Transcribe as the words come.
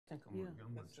think I'm gonna go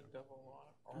with It's a double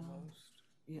lot, almost.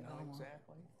 yeah, Not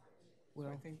exactly. So well,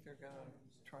 I think they're gonna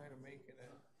try to make it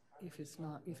a, if it's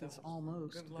not, if it's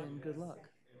almost, Good luck. then good luck.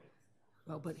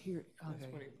 Well, but here, that's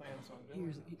okay, what he plans on doing.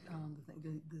 here's, the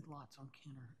thing, the lots on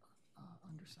Ken are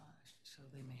undersized, so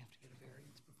they may have to get a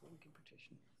variance before we can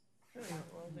petition. Sure,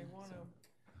 well, they wanna,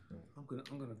 So, I'm gonna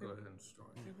go ahead and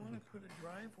start. they wanna put a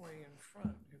driveway in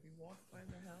front. Have you walked by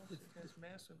the house? It has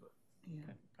massive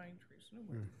yeah. pine trees.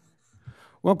 Nobody.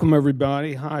 Welcome,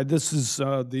 everybody. Hi, this is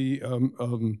the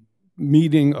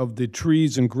meeting of the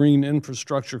Trees and Green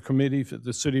Infrastructure Committee for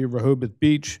the City of Rehoboth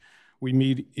Beach. We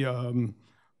meet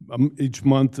each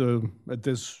month at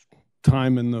this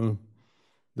time in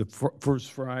the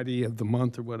first Friday of the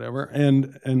month or whatever.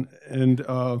 And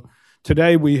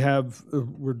today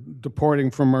we're departing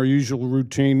from our usual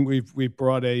routine. We've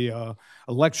brought a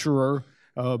lecturer,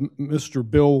 Mr.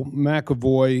 Bill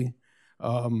McAvoy,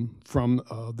 from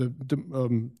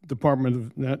the Department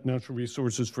of Natural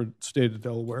Resources for the state of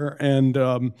Delaware.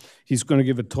 And he's going to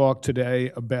give a talk today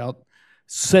about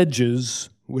sedges,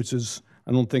 which is,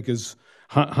 I don't think is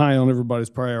high on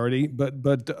everybody's priority, but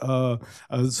I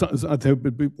hope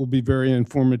it will be very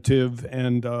informative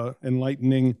and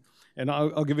enlightening. And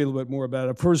I'll give you a little bit more about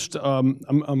it. First, I'm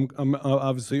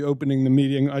obviously opening the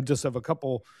meeting. I just have a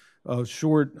couple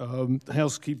short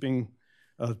housekeeping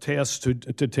tasks to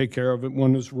take care of. It.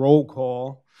 One is roll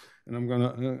call, and I'm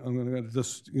gonna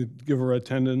just give her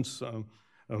attendance.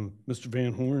 Mr.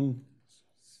 Van Horn,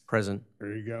 Present.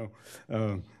 there you go.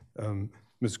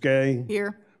 Ms. Gay,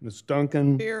 Here. Ms.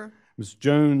 Duncan, Here. Ms.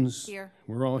 Jones, Here.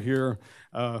 We're all here.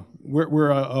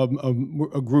 We're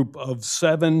a group of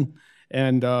 7,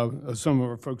 and some of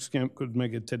our folks couldn't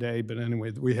make it today. But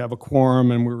anyway, we have a quorum,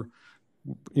 and we're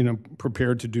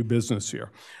prepared to do business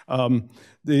here. I'm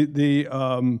going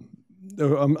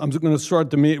to start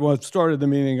the meeting. Well, I started the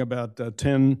meeting about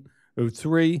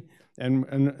 10:03,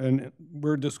 and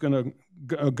we're just going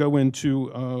to go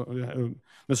into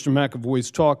Mr.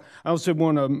 McAvoy's talk. I also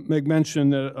want to make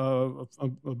mention that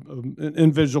an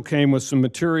individual came with some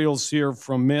materials here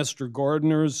from Master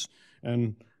Gardeners,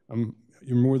 and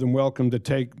you're more than welcome to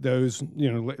take those,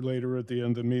 later at the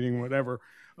end of the meeting, whatever.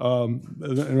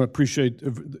 And I appreciate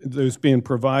those being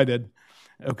provided.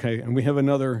 Okay, and we have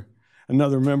another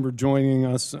member joining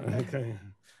us. Okay,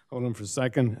 hold on for a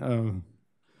second.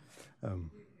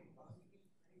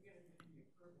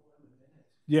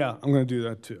 Yeah, I'm going to do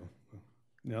that too.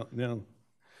 Now,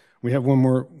 we have one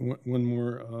more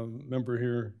member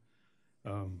here.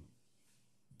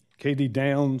 Katie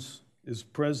Downs is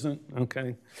present.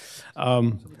 Okay.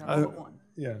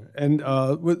 Yeah, and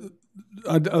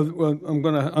I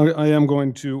am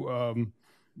going to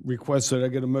request that I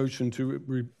get a motion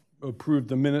to approve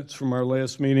the minutes from our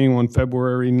last meeting on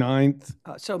February 9th.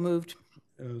 So moved.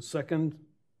 Second?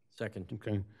 Second.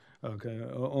 Okay.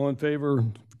 All in favor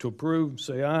to approve,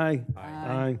 say aye.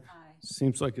 Aye.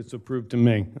 Seems like it's approved to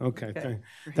me. Okay.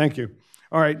 Thank you.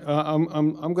 All right.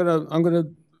 I'm gonna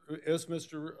ask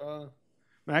Mr.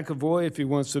 McAvoy if he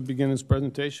wants to begin his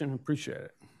presentation. Appreciate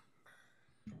it.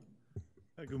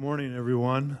 Good morning,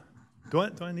 everyone. Do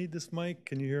I need this mic?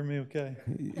 Can you hear me okay?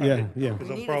 Yeah. Because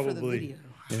I'll probably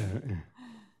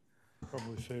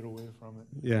fade away from it.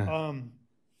 Yeah.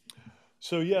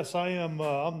 So yes, I am.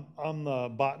 I'm the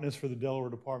botanist for the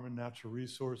Delaware Department of Natural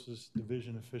Resources,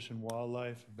 Division of Fish and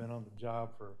Wildlife. I've been on the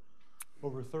job for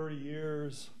over 30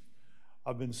 years.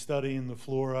 I've been studying the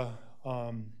flora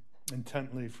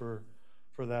intently for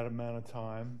that amount of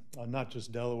time. Not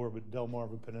just Delaware, but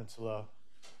Delmarva Peninsula,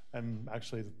 and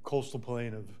actually the coastal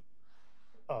plain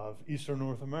of Eastern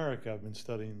North America. I've been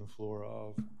studying the flora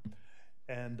of,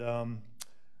 and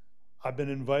I've been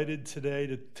invited today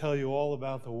to tell you all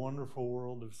about the wonderful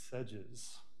world of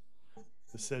sedges,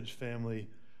 the sedge family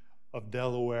of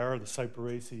Delaware, the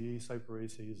Cyperaceae.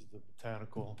 Cyperaceae is the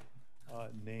botanical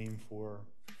name for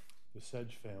the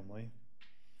sedge family.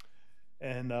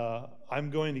 And I'm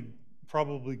going to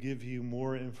probably give you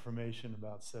more information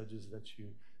about sedges that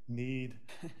you need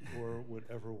or would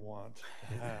ever want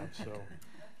to have. So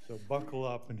buckle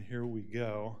up, and here we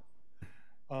go.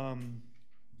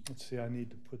 Let's see, I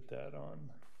need to put that on.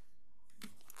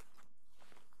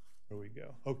 There we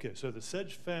go. Okay, so the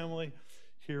sedge family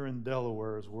here in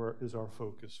Delaware is our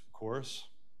focus, of course.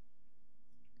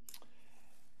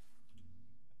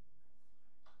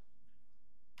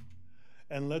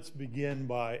 And let's begin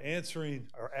by answering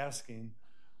or asking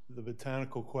the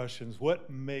botanical questions. What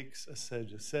makes a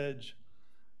sedge a sedge?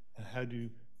 And how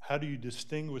do you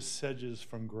distinguish sedges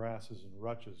from grasses and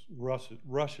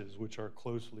rushes, which are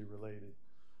closely related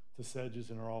to sedges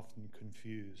and are often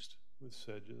confused with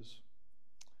sedges?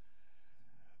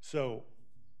 So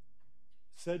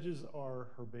Sedges are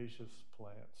herbaceous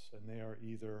plants, and they are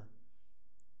either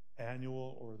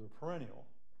annual or they're perennial.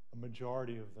 A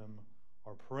majority of them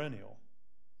are perennial.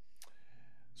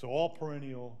 So all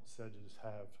perennial sedges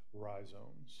have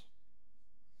rhizomes.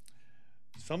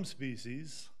 Some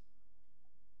species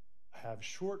have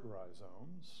short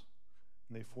rhizomes,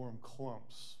 and they form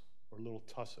clumps or little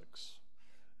tussocks,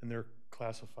 and they're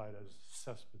classified as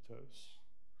cespitose.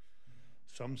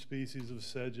 Some species of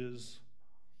sedges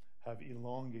have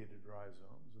elongated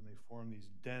rhizomes, and they form these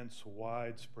dense,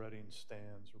 wide-spreading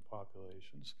stands or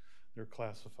populations. They're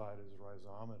classified as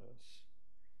rhizomatous.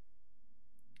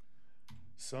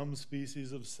 Some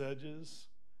species of sedges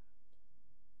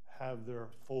have their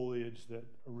foliage that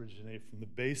originate from the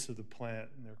base of the plant,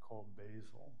 and they're called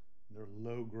basal. They're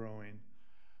low-growing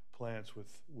plants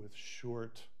with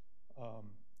short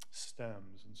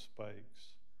stems and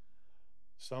spikes.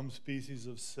 Some species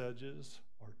of sedges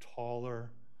are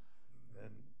taller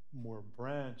and more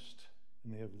branched,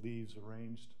 and they have leaves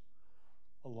arranged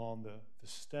along the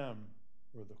stem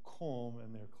or the culm,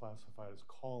 and they're classified as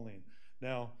calling.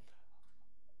 Now,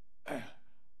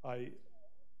 I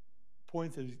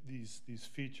pointed these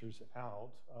features out,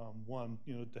 one,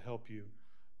 to help you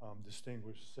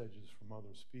distinguish sedges from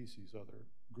other species, other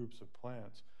groups of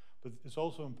plants. But it's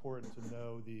also important to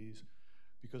know these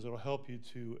because it'll help you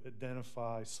to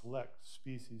identify, select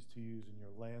species to use in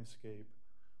your landscape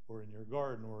or in your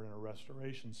garden or in a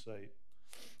restoration site.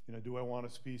 Do I want a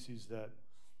species that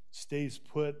stays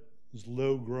put, is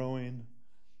low growing,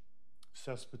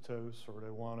 cespitose, or do I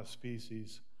want a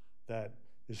species that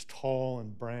is tall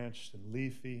and branched and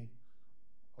leafy,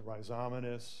 a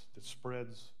rhizomatous that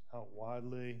spreads out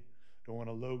widely? Do I want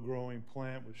a low growing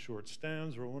plant with short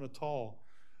stems, or I want a tall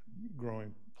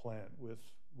growing plant with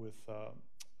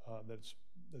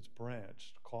that's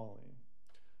branched, calling?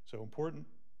 So important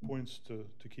points to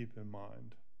keep in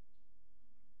mind.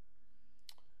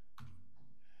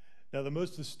 Now, the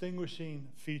most distinguishing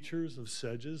features of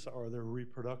sedges are their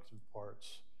reproductive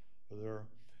parts, or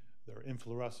their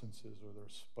inflorescences or their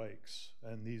spikes.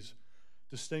 And these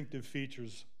distinctive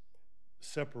features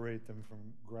separate them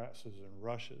from grasses and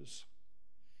rushes.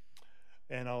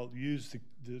 And I'll use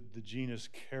the genus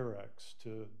Carex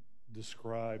to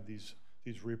describe these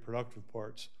reproductive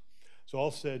parts. So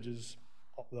all sedges,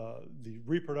 the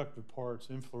reproductive parts,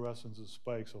 inflorescences,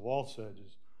 spikes of all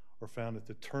sedges are found at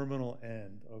the terminal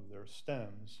end of their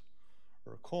stems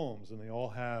or culms, and they all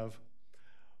have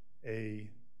a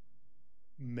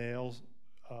male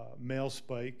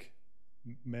spike,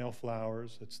 male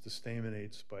flowers. That's the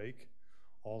staminate spike.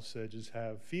 All sedges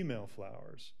have female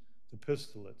flowers, the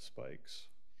pistillate spikes.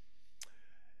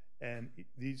 And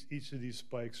each of these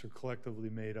spikes are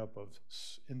collectively made up of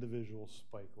individual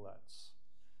spikelets.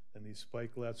 And these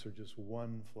spikelets are just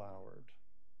one-flowered.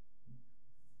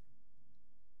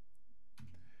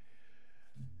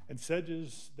 And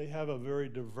sedges, they have a very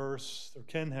diverse, or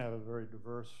can have a very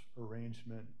diverse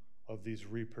arrangement of these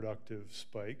reproductive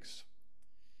spikes.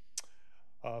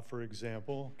 For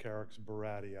example, Carex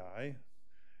baratii,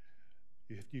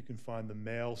 you can find the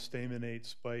male staminate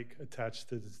spike attached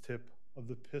to the tip of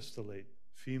the pistillate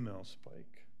female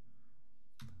spike.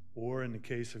 Or in the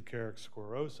case of Carex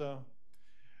sclerosa,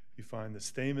 you find the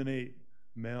staminate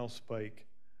male spike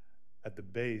at the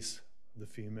base of the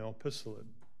female pistillate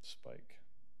spike.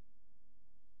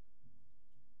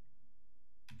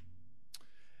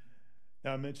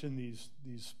 Now I mentioned these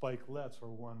spikelets are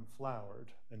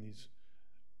one-flowered, and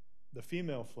the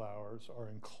female flowers are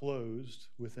enclosed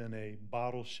within a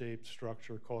bottle-shaped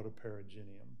structure called a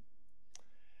periginium.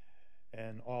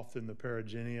 And often the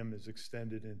periginium is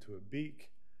extended into a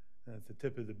beak, and at the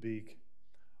tip of the beak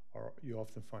you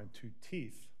often find two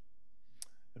teeth.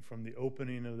 And from the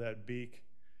opening of that beak,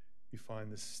 you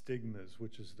find the stigmas,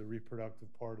 which is the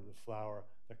reproductive part of the flower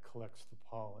that collects the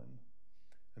pollen.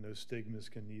 And those stigmas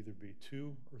can either be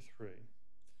 2 or 3.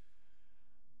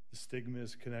 The stigma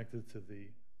is connected to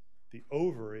the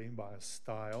ovary by a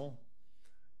style,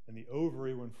 and the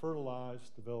ovary, when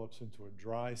fertilized, develops into a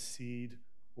dry seed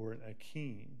or an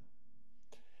achene.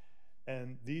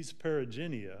 And these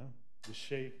perigynia, the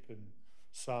shape and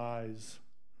size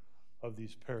of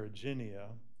these perigynia,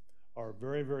 are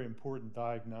very, very important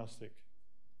diagnostic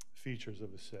features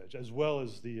of a sedge, as well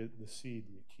as the seed,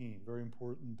 the achene, very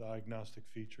important diagnostic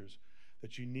features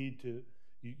that you need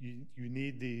you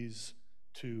need these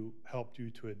to help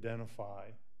you to identify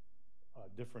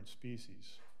different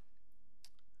species.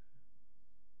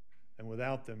 And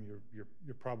without them,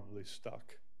 you're probably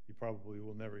stuck. You probably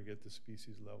will never get to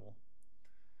species level.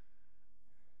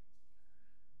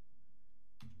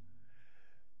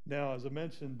 Now, as I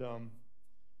mentioned,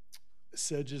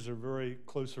 Sedges are very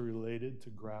closely related to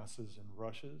grasses and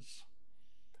rushes.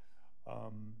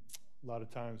 A lot of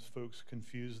times folks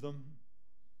confuse them.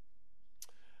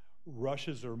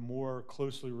 Rushes are more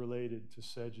closely related to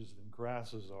sedges than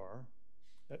grasses are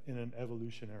in an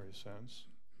evolutionary sense.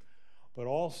 But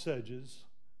all sedges,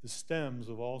 the stems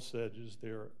of all sedges,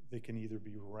 they can either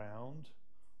be round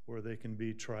or they can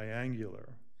be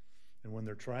triangular. And when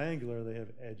they're triangular, they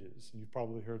have edges. And you've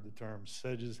probably heard the term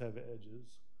sedges have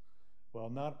edges. Well,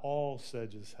 not all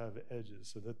sedges have edges,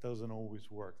 so that doesn't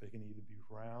always work. They can either be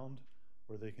round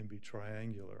or they can be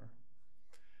triangular.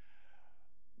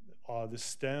 The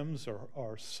stems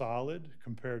are solid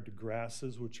compared to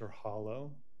grasses, which are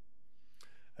hollow.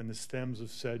 And the stems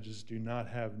of sedges do not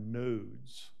have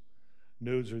nodes.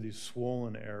 Nodes are these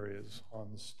swollen areas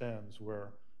on the stems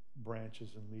where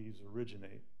branches and leaves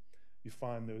originate. You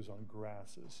find those on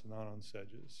grasses, not on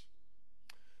sedges.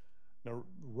 Now,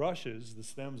 rushes, the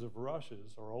stems of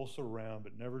rushes, are also round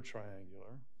but never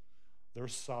triangular. They're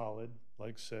solid,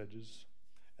 like sedges,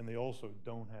 and they also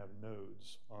don't have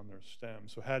nodes on their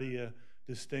stems. So how do you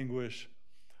distinguish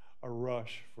a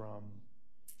rush from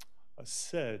a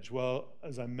sedge? Well,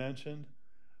 as I mentioned,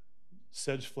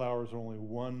 sedge flowers are only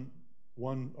one,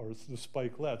 or the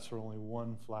spikelets are only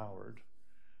one flowered.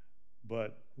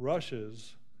 But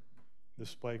rushes, the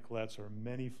spikelets are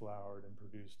many flowered and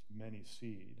produce many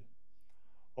seed.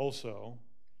 Also,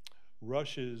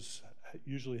 rushes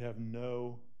usually have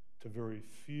no to very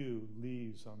few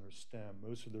leaves on their stem.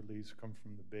 Most of their leaves come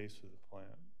from the base of the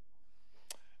plant.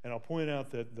 And I'll point out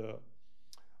that the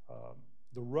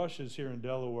rushes here in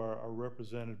Delaware are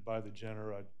represented by the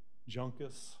genera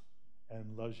Juncus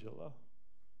and Ludula.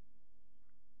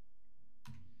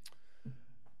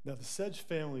 Now, the sedge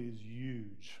family is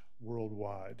huge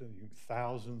worldwide.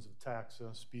 Thousands of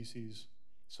taxa, species,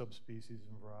 subspecies,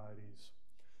 and varieties,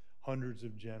 hundreds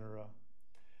of genera.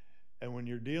 And when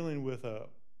you're dealing with a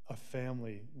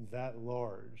family that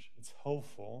large, it's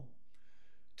helpful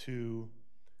to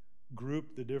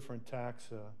group the different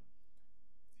taxa,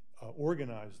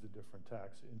 organize the different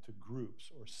taxa into groups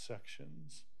or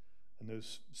sections. And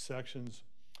those sections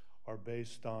are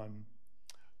based on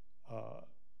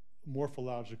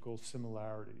morphological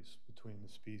similarities between the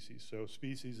species. So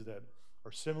species that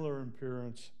are similar in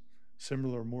appearance,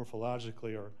 similar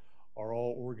morphologically, are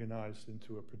all organized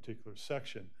into a particular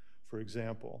section. For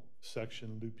example,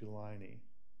 section Lupulini.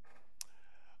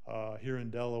 Here in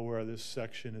Delaware, this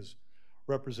section is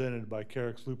represented by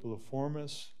Carex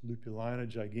lupuliformis, Lupulina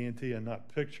gigantea, and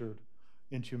not pictured,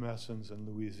 intumescens and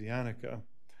louisianica.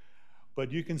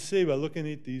 But you can see by looking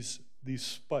at these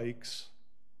spikes,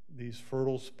 these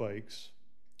fertile spikes,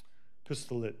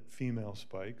 pistillate female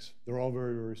spikes, they're all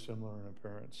very, very similar in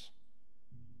appearance.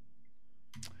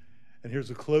 And here's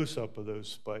a close-up of those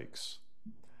spikes.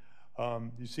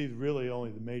 You see really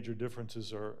only the major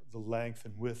differences are the length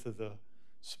and width of the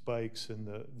spikes and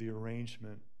the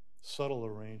arrangement, subtle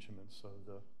arrangements of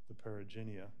the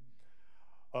perigynia.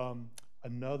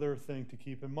 Another thing to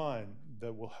keep in mind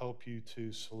that will help you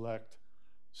to select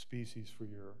species for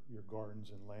your gardens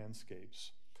and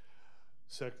landscapes.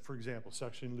 For example,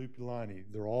 section Lupulini,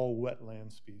 they're all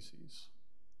wetland species.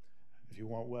 If you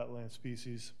want wetland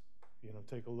species,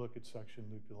 take a look at section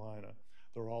Lupulina.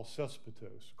 They're all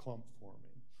cespitose, clump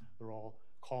forming. They're all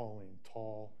cauline,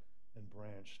 tall and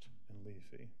branched and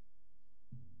leafy.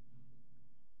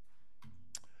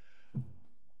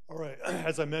 All right,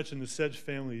 as I mentioned, the sedge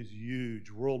family is huge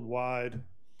worldwide.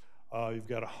 You've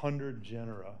got 100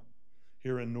 genera.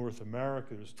 Here in North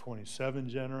America, there's 27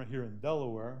 genera. Here in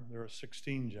Delaware, there are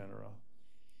 16 genera.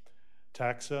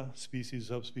 Taxa, species,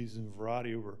 subspecies, and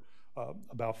variety over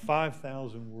about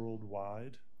 5,000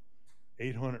 worldwide,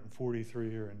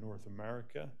 843 here in North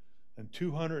America, and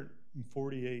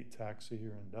 248 taxa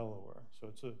here in Delaware. So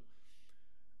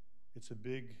it's a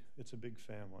big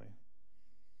family.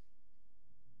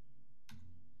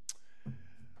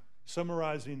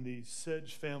 Summarizing the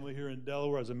sedge family here in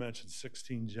Delaware, as I mentioned,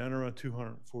 16 genera,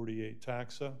 248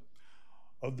 taxa.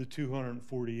 Of the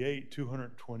 248,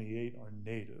 228 are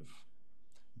native.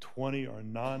 20 are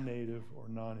non-native or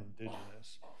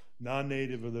non-indigenous.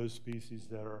 Non-native are those species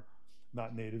that are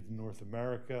not native to North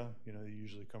America. They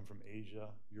usually come from Asia,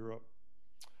 Europe.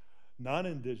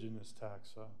 Non-indigenous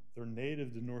taxa, they're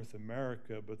native to North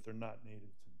America, but they're not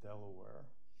native to Delaware.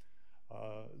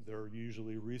 They're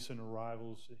usually recent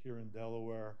arrivals here in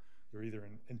Delaware. They're either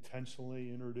intentionally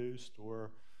introduced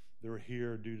or they're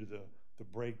here due to the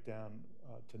breakdown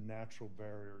to natural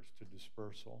barriers to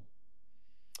dispersal.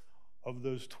 Of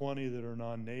those 20 that are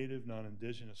non-native,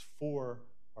 non-indigenous, 4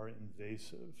 are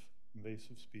invasive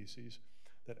species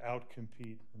that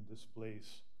outcompete and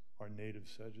displace our native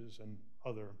sedges and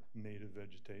other native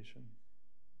vegetation.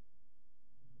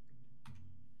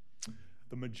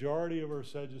 The majority of our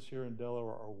sedges here in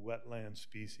Delaware are wetland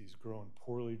species grow in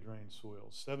poorly drained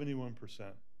soils. 71%,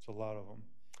 it's a lot of them,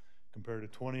 compared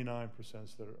to 29%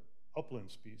 that are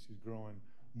upland species growing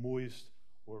moist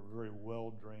or very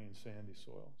well-drained sandy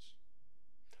soils.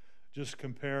 Just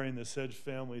comparing the sedge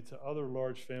family to other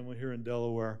large family here in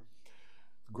Delaware,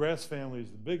 the grass family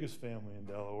is the biggest family in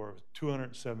Delaware, with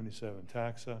 277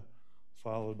 taxa,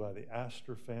 followed by the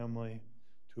aster family,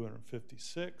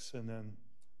 256, and then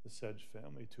the sedge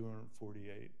family,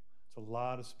 248. It's a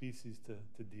lot of species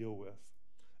to deal with,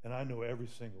 and I know every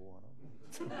single one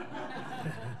of them.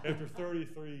 After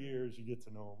 33 years, you get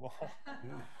to know them all.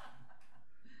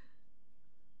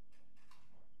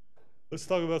 Let's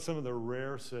talk about some of the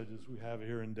rare sedges we have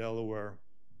here in Delaware.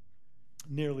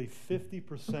 Nearly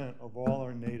 50% of all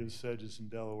our native sedges in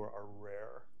Delaware are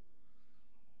rare.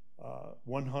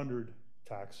 100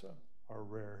 taxa are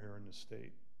rare here in the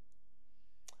state.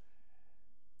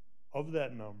 Of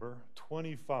that number,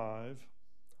 25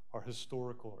 are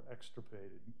historical or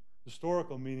extirpated.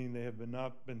 Historical meaning they have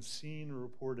not been seen or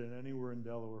reported anywhere in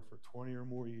Delaware for 20 or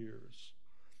more years.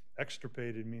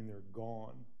 Extirpated mean they're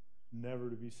gone, never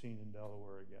to be seen in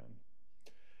Delaware again.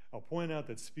 I'll point out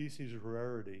that species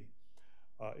rarity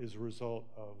is a result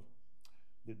of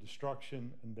the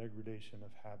destruction and degradation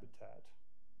of habitat.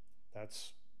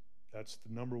 That's the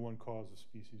number one cause of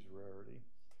species rarity.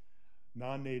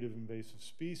 Non-native invasive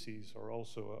species are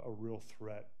also a real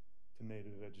threat to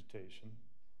native vegetation,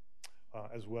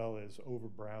 as well as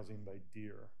overbrowsing by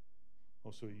deer,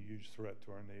 also a huge threat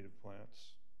to our native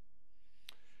plants.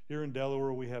 Here in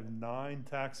Delaware, we have 9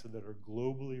 taxa that are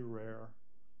globally rare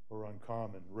or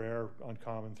uncommon,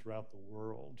 uncommon throughout the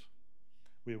world.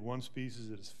 We have 1 species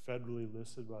that is federally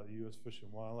listed by the U.S. Fish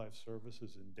and Wildlife Service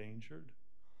as endangered.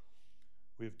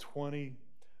 We have 20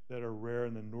 that are rare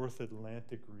in the North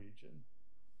Atlantic region.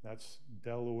 That's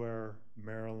Delaware,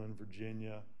 Maryland,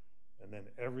 Virginia, and then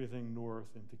everything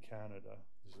north into Canada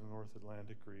is the North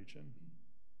Atlantic region.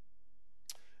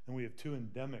 And we have 2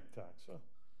 endemic taxa.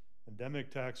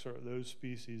 Endemic taxa are those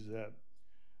species that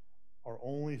are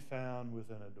only found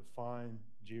within a defined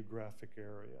geographic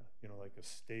area, like a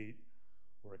state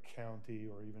or a county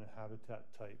or even a habitat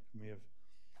type. And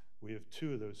we have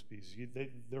 2 of those species.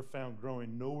 They're found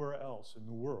growing nowhere else in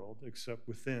the world except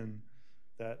within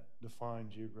that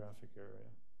defined geographic area.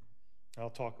 I'll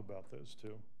talk about those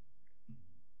too.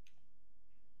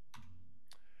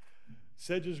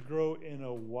 Sedges grow in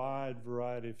a wide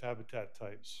variety of habitat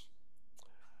types.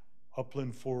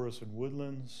 Upland forests and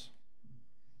woodlands,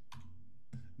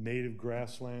 native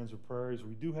grasslands or prairies.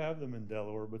 We do have them in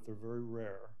Delaware, but they're very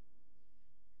rare.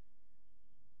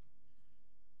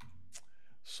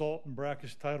 Salt and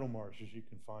brackish tidal marshes, you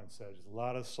can find sedges. A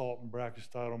lot of salt and brackish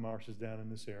tidal marshes down in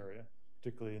this area,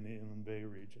 particularly in the Inland Bay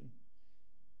region.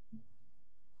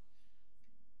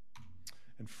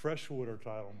 And freshwater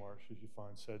tidal marshes, you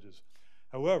find sedges.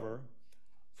 However,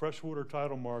 freshwater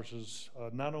tidal marshes,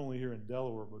 not only here in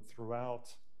Delaware, but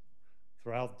throughout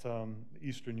the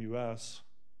eastern U.S.,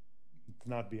 if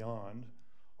not beyond,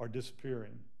 are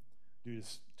disappearing due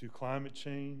to climate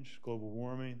change, global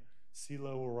warming, sea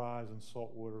level rise, and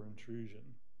saltwater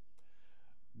intrusion.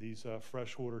 These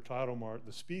freshwater tidal marshes,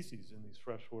 the species in these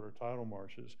freshwater tidal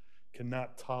marshes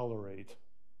cannot tolerate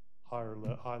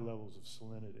high levels of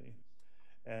salinity.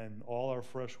 And all our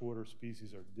freshwater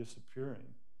species are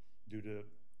disappearing due to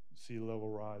sea level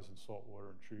rise and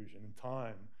saltwater intrusion. In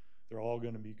time, they're all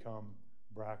going to become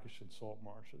brackish and salt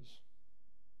marshes.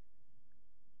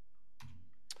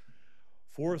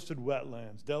 Forested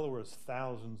wetlands. Delaware has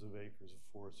thousands of acres of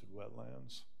forested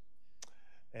wetlands.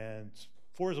 And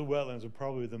forested wetlands are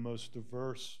probably the most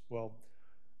diverse,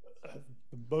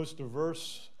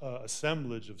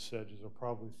 assemblage of sedges are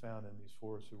probably found in these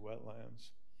forested wetlands.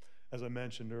 As I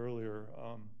mentioned earlier,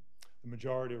 the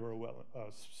majority of our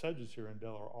sedges here in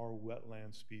Delaware are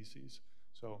wetland species.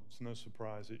 So it's no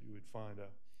surprise that you would find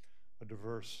a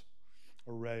diverse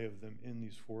array of them in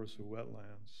these forested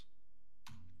wetlands.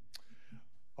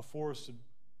 A forested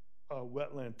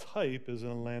wetland type is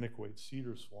an Atlantic white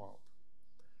cedar swamp.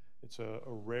 It's a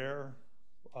rare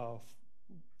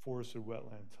forested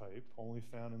wetland type, only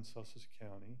found in Sussex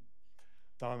County,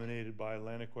 dominated by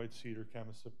Atlantic white cedar,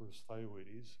 Chamaecyparis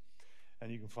thyoides.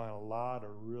 And you can find a lot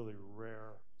of really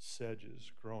rare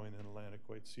sedges growing in Atlantic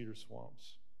white cedar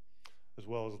swamps, as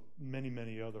well as many,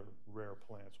 many other rare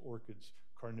plants, orchids,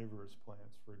 carnivorous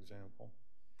plants, for example.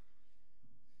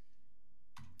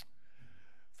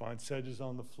 Find sedges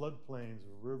on the floodplains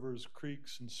of rivers,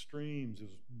 creeks, and streams, as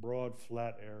broad,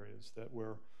 flat areas that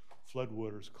where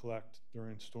floodwaters collect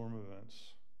during storm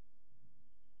events.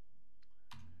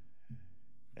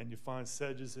 And you find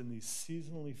sedges in these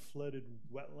seasonally flooded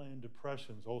wetland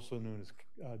depressions, also known as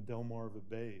Delmarva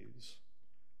Bays.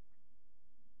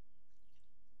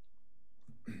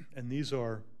 And these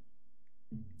are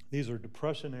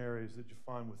depression areas that you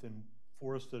find within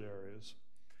forested areas,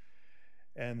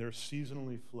 and they're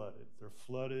seasonally flooded. They're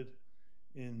flooded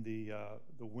in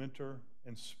the winter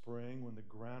and spring when the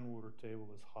groundwater table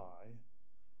is high,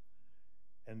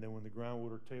 and then when the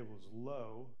groundwater table is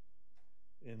low,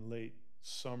 in late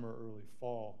summer, early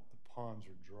fall, the ponds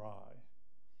are dry.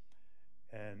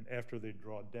 And after they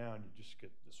draw down, you just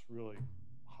get this really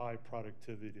high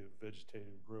productivity of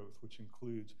vegetative growth, which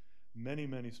includes many,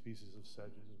 many species of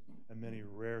sedges and many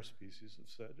rare species of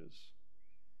sedges.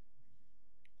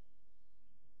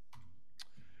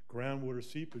 Groundwater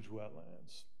seepage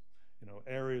wetlands,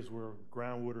 areas where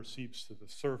groundwater seeps to the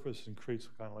surface and creates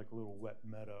kind of like a little wet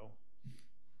meadow.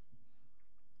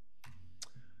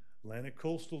 Atlantic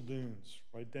coastal dunes,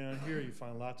 right down here you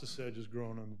find lots of sedges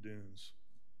growing on the dunes.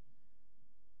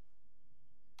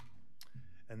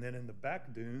 And then in the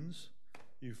back dunes,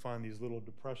 you find these little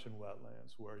depression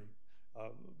wetlands where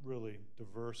really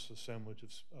diverse assemblage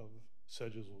of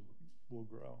sedges will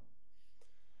grow.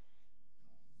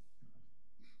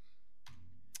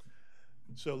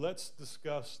 So let's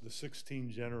discuss the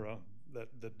 16 genera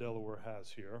that Delaware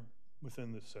has here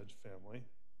within the sedge family.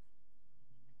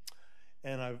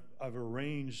 And I've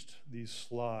arranged these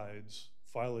slides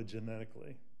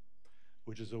phylogenetically,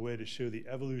 which is a way to show the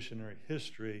evolutionary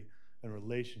history and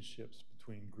relationships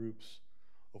between groups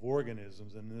of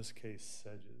organisms, and in this case,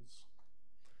 sedges.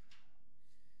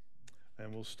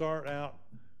 And we'll start out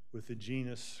with the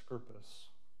genus Scirpus,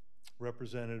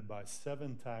 represented by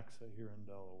 7 taxa here in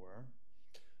Delaware.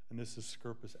 And this is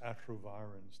Scirpus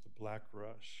atrovirens, the black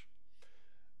rush.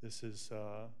 This is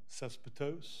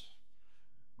cespitose,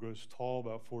 grows tall,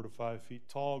 about 4 to 5 feet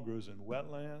tall, grows in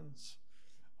wetlands.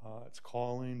 It's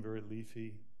calling, very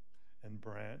leafy and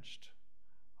branched.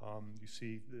 You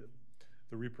see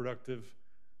the reproductive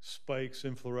spikes,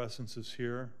 inflorescences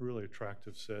here, really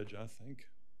attractive sedge, I think.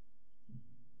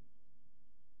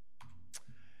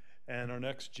 And our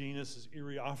next genus is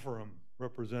Eriophorum,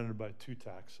 represented by 2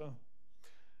 taxa.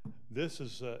 This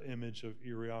is an image of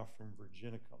Eriophorum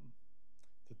virginicum,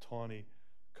 the tawny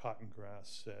cotton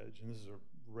grass sedge. And this is a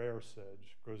rare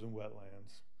sedge, grows in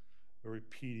wetlands, very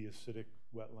peaty, acidic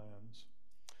wetlands.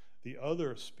 The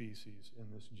other species in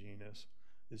this genus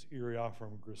is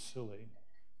Eriophorum gracili,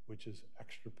 which is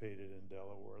extirpated in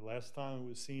Delaware. Last time it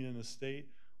was seen in the state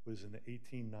was in the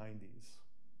 1890s.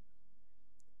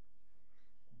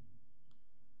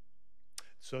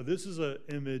 So this is an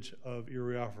image of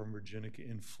Eriophorum virginica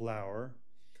in flower.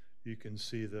 You can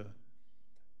see the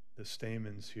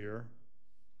stamens here.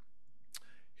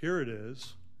 Here it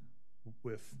is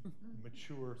with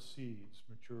mature seeds,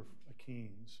 mature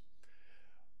achenes.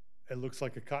 It looks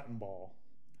like a cotton ball.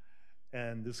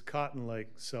 And this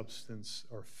cotton-like substance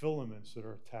are filaments that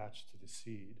are attached to the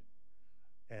seed.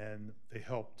 And they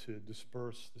help to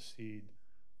disperse the seed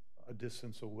a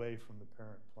distance away from the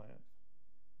parent plant.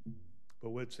 But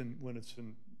when it's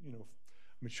in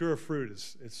mature fruit,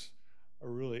 it's a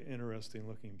really interesting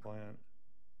looking plant.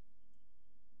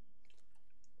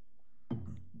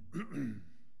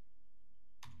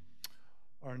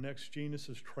 Our next genus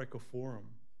is Trichophorum.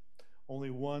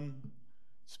 Only one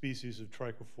species of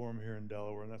Trichophorum here in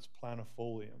Delaware, and that's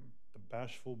Planifolium, the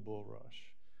bashful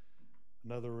bulrush,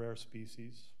 another rare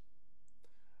species.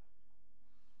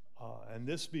 And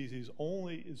this species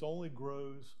only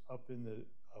grows up in the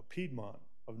Piedmont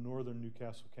of northern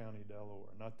Newcastle County,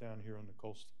 Delaware, not down here on the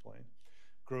coastal plain.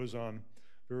 Grows on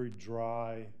very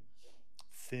dry,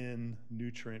 thin,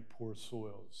 nutrient-poor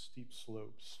soils, steep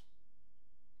slopes.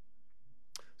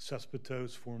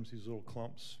 Cespitose forms these little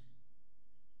clumps.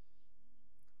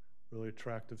 Really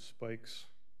attractive spikes.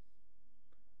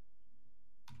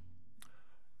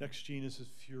 Next genus is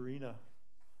Furina.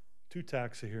 2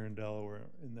 taxa here in Delaware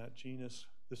in that genus.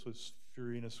 This was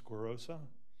Furina squarosa,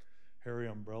 hairy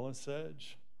umbrella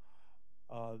sedge.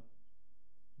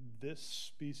 This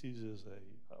species is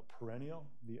a perennial.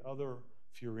 The other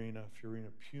Furina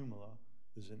pumila,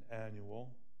 is an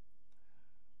annual.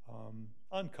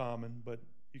 Uncommon, but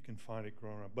you can find it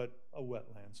growing up, but a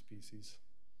wetland species.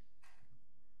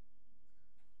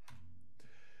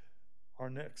 Our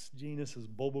next genus is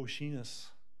Bulbochinus.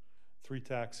 3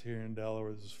 taxa here in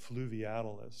Delaware. This is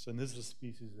Fluviatilis, and this is a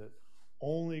species that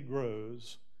only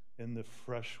grows in the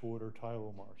freshwater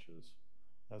tidal marshes.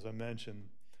 As I mentioned,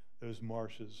 those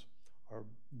marshes are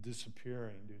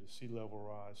disappearing due to sea level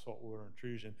rise, saltwater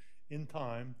intrusion. In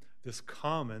time, this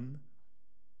common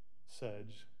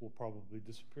sedge will probably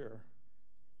disappear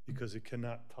because it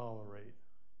cannot tolerate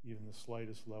even the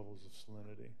slightest levels of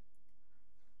salinity.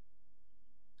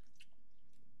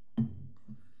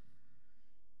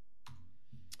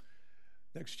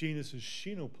 Next genus is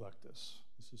Chenoplectus.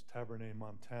 This is Tabernae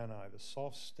montani, the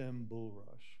soft stem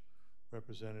bulrush,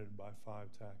 represented by 5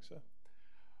 taxa.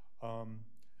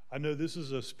 I know this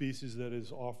is a species that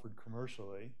is offered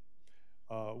commercially.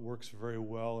 Works very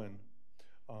well in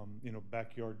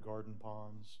backyard garden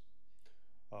ponds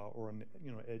or on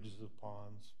edges of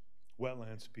ponds,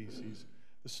 wetland species.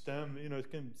 The stem, it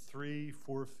can be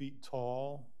 3-4 feet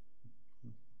tall.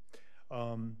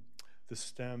 The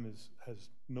stem has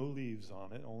no leaves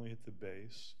on it, only at the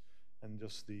base, and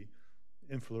just the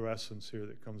inflorescence here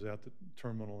that comes out the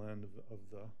terminal end of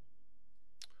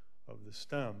the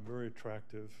stem. Very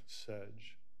attractive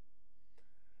sedge.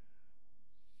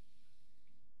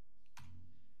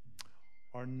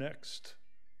 Our next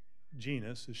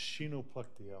genus is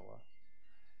Chenoplectiella,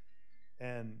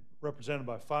 and represented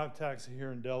by 5 taxa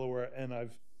here in Delaware. And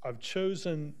I've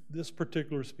chosen this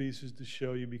particular species to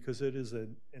show you because it is a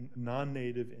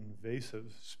non-native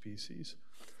invasive species.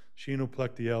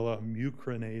 Chenoplectiella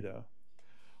mucronata,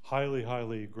 highly,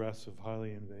 highly aggressive,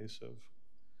 highly invasive.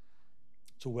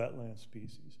 It's a wetland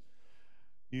species.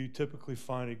 You typically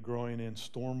find it growing in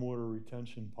stormwater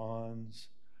retention ponds,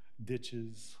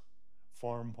 ditches,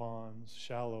 farm ponds,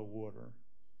 shallow water.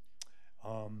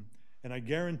 And I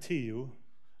guarantee you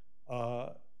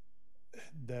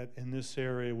that in this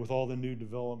area, with all the new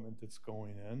development that's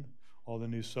going in, all the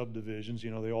new subdivisions,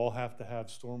 they all have to have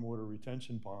stormwater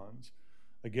retention ponds.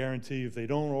 I guarantee you if they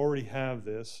don't already have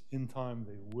this, in time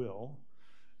they will,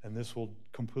 and this will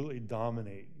completely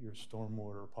dominate your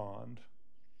stormwater pond.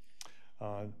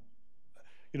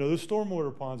 Those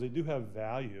stormwater ponds, they do have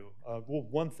value. Well,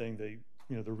 one thing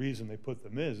the reason they put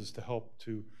them is to help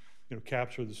to,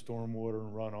 capture the stormwater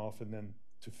and runoff, and then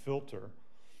to filter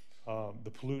the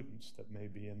pollutants that may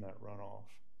be in that runoff.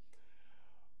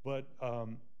 But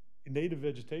native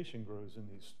vegetation grows in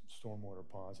these stormwater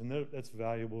ponds, and that's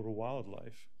valuable to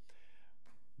wildlife.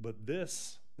 But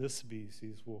this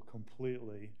species will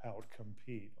completely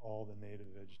outcompete all the native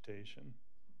vegetation.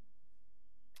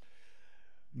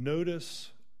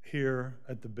 Notice here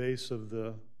at the base of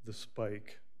the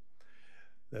spike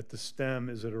that the stem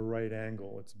is at a right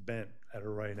angle. It's bent at a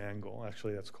right angle.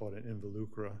 Actually, that's called an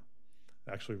involucra.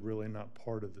 Actually, really not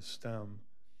part of the stem.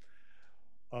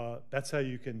 That's how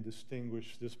you can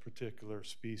distinguish this particular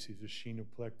species of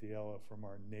Chenoplectiella from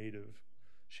our native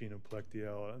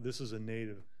Chenoplectiella. This is a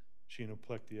native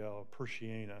Chenoplectiella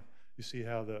persiana. You see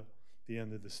how the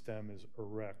end of the stem is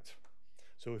erect.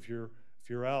 So if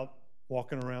you're out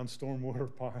walking around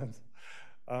stormwater ponds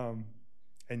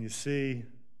and you see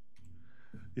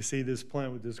this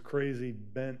plant with this crazy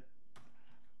bent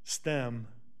stem,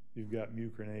 you've got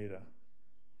mucronata.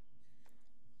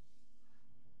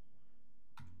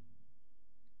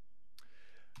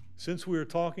 Since we were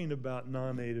talking about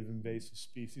non-native invasive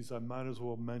species, I might as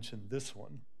well mention this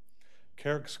one,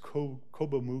 Carex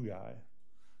kobomugi.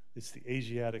 It's the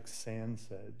Asiatic sand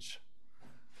sedge.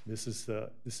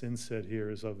 This inset here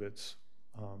is of its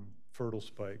fertile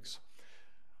spikes.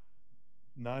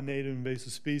 Non-native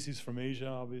invasive species from Asia,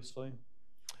 obviously.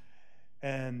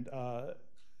 And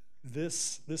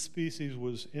this species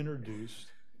was introduced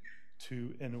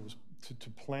to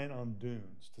plant on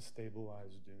dunes, to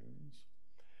stabilize dunes.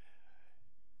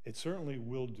 It certainly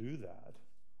will do that,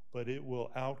 but it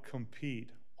will outcompete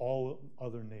all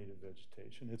other native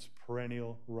vegetation. It's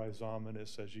perennial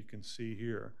rhizomatous, as you can see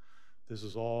here. This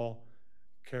is all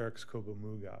Carex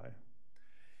kobomugi.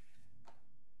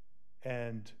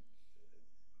 And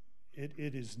it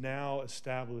is now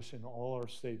established in all our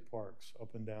state parks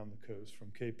up and down the coast,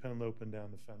 from Cape Henlopen and down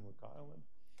to Fenwick Island.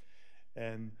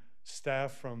 And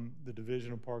staff from the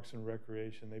Division of Parks and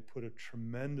Recreation, they put a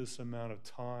tremendous amount of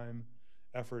time,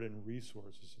 effort, and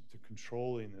resources into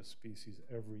controlling this species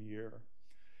every year.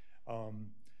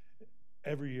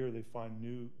 Every year they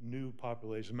find new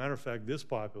populations. Matter of fact, this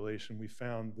population we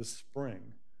found this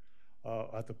spring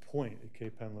at the point at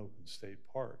Cape Henlopen State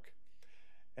Park.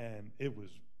 And it was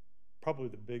probably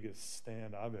the biggest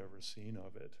stand I've ever seen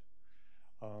of it.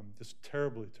 Just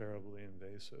terribly, terribly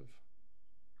invasive.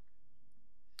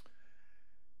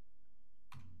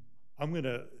 I'm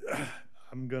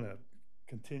gonna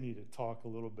continue to talk a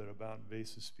little bit about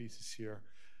invasive species here.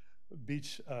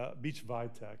 Beach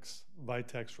vitex,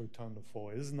 Vitex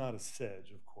rotundifolia. This is not a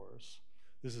sedge, of course.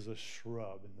 This is a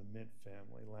shrub in the mint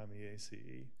family,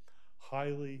 Lamiaceae.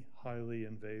 Highly, highly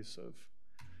invasive.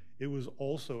 It was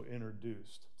also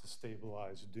introduced to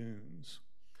stabilize dunes.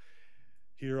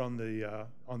 Here on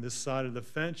this side of the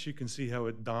fence, you can see how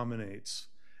it dominates.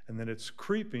 And then it's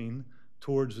creeping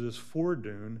towards this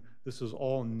foredune. This is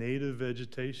all native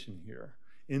vegetation here.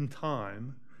 In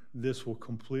time, this will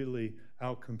completely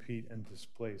outcompete and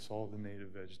displace all the native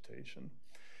vegetation.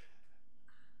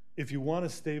 If you want to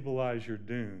stabilize your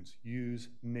dunes, use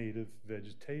native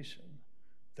vegetation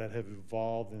that have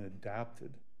evolved and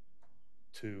adapted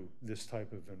to this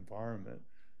type of environment.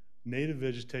 Native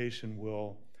vegetation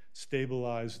will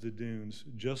stabilize the dunes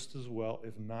just as well,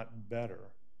 if not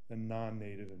better, than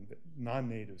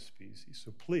non-native species.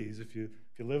 So please, if you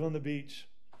live on the beach,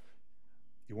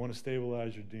 you want to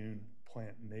stabilize your dune,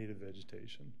 plant native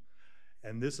vegetation.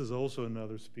 And this is also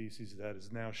another species that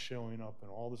is now showing up in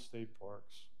all the state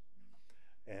parks,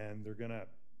 and they're gonna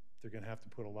have to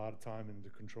put a lot of time into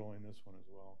controlling this one as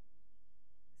well.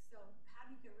 So how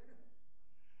do you get rid of it?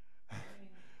 I mean,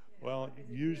 Well, is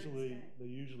it they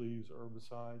usually use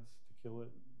herbicides to kill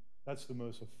it. That's the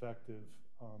most effective,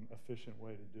 efficient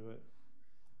way to do it.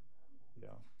 Yeah,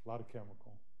 a lot of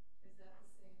chemical. Is that the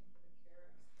same for the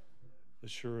carops? It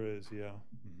sure is, yeah.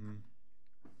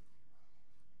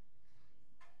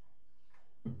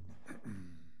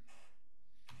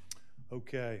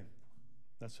 Okay,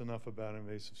 that's enough about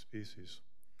invasive species.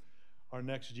 Our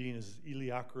next genus is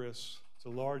Eleocharis. It's a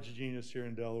large genus here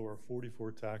in Delaware,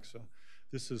 44 taxa.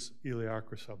 This is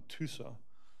Eleocharis obtusa.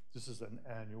 This is an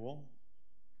annual,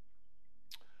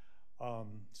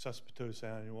 cespitous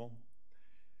annual.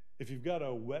 If you've got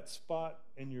a wet spot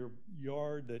in your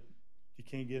yard that you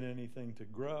can't get anything to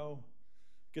grow,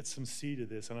 get some seed of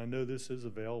this. And I know this is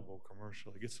available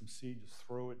commercially. Get some seed, just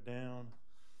throw it down.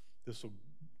 This will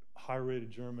high rate of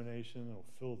germination. It'll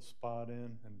fill the spot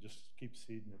in and just keep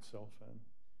seeding itself in.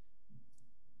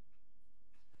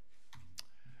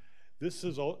 This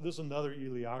is another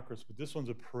Eleocharis, but this one's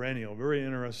a perennial, very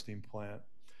interesting plant.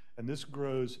 And this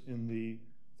grows in the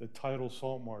tidal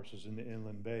salt marshes in the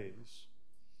inland bays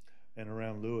and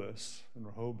around Lewis and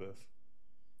Rehoboth,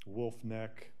 Wolf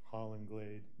Neck, Holland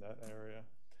Glade, that area.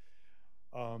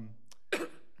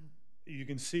 You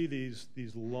can see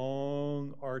these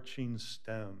long arching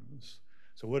stems.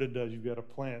 So what it does, you've got a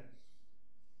plant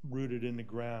rooted in the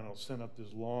ground. It'll send up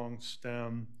this long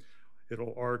stem.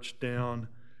 It'll arch down.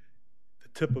 The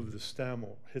tip of the stem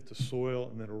will hit the soil,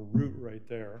 and then it'll root right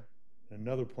there. And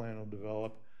another plant will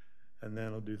develop, and then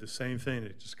it'll do the same thing.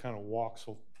 It just kind of walks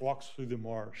through the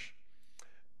marsh,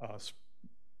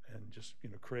 and just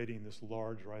creating this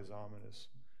large rhizomatous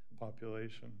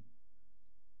population.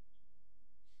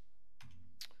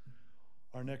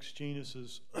 Our next genus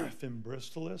is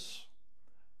Fimbristalis,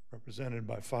 represented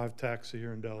by 5 taxa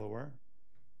here in Delaware.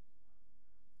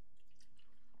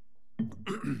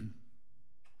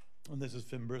 And this is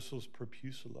Fimbristalis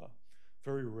purpusula,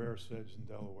 very rare sedge in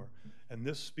Delaware. And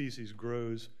this species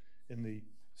grows in the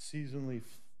seasonally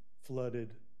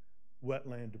flooded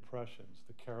wetland depressions,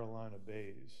 the Carolina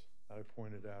Bays that I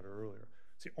pointed out earlier.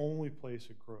 It's the only place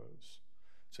it grows.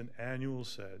 It's an annual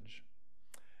sedge.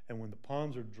 And when the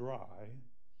ponds are dry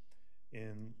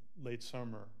in late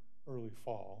summer, early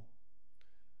fall,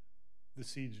 the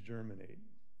seeds germinate.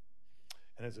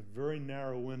 And has a very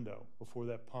narrow window before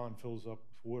that pond fills up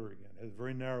with water again. It has a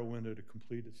very narrow window to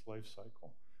complete its life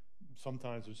cycle.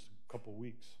 Sometimes it's a couple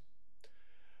weeks.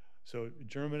 So it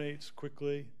germinates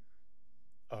quickly,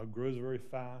 grows very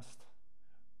fast,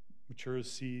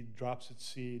 matures seed, drops its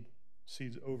seed,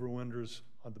 seeds overwinters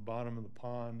at the bottom of the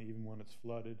pond even when it's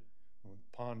flooded. When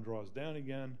the pond draws down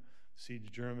again, seeds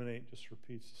germinate, just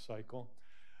repeats the cycle.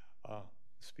 The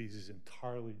species is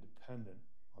entirely dependent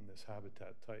on this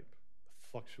habitat type, the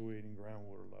fluctuating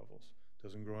groundwater levels.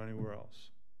 Doesn't grow anywhere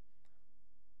else.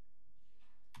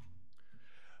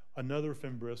 Another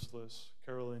Fimbristalis,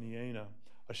 caroliniana.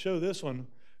 I show this one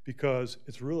because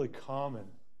it's really common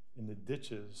in the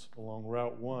ditches along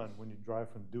Route 1 when you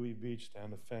drive from Dewey Beach down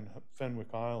to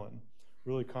Fenwick Island.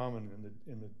 Really common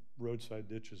in the roadside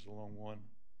ditches along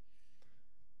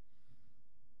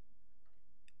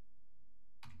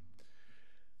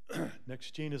 1.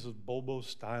 Next genus is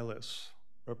Bulbostylus,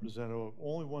 representative of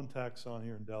only 1 taxon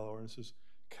here in Delaware. This is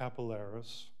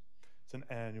Capillaris. It's an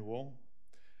annual.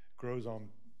 Grows on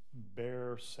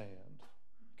bare sand.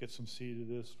 Get some seed of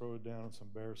this, throw it down on some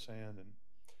bare sand, and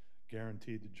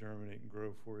guaranteed to germinate and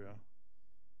grow for you.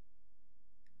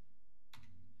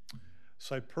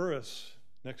 Cyperus,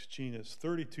 next genus,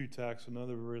 32 taxa,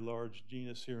 another very large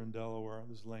genus here in Delaware.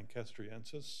 This is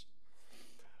Lancastriensis.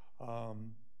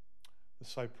 The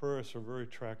Cyperus are very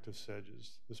attractive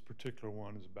sedges. This particular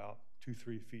one is about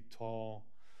 2-3 feet tall,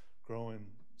 growing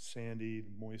sandy,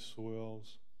 moist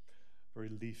soils, very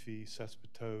leafy,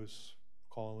 cespitose,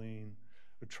 calline,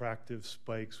 attractive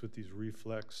spikes with these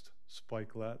reflexed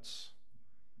spikelets.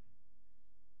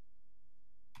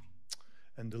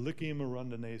 And Dolichium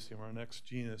arundinaceum, our next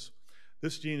genus.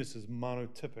 This genus is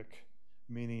monotypic,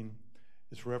 meaning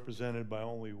it's represented by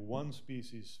only one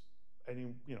species,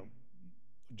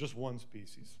 just one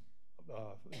species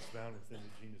is found within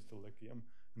the genus Dolichium,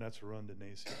 and that's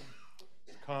arundinaceum.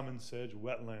 Common sedge,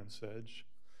 wetland sedge,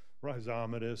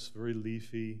 rhizomatous, very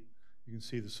leafy. You can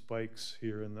see the spikes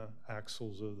here in the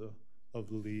axils of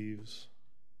the leaves.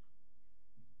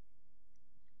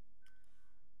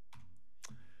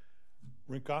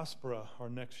 Rhynchospora, our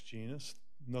next genus,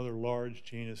 another large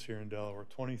genus here in Delaware,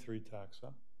 23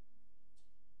 taxa.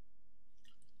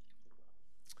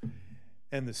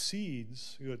 And the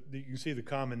seeds, you can see the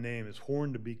common name is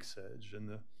horn-to-beak sedge,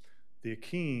 and the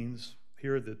achenes,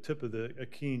 here at the tip of the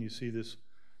achene, you see this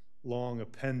long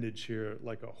appendage here,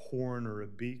 like a horn or a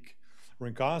beak.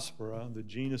 Rhynchospora, the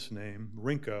genus name,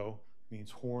 rhyncho,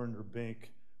 means horn or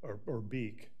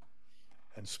beak,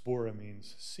 and spora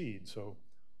means seed, so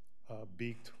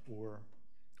beaked or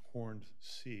horned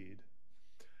seed.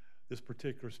 This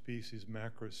particular species,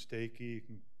 macrostachyi,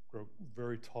 can grow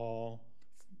very tall,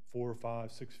 4 or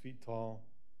 5, 6 feet tall,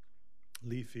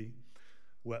 leafy,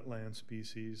 wetland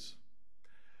species.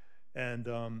 And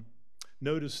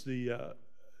notice the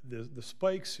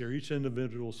spikes here. Each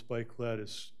individual spikelet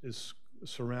is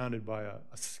surrounded by a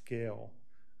scale.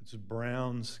 It's a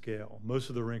brown scale. Most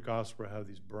of the Rhynchospora have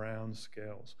these brown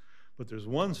scales, but there's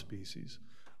one species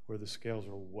where the scales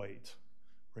are white.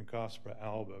 Rhynchospora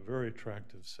alba, very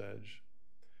attractive sedge.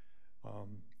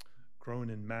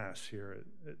 Grown in mass here,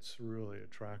 it's really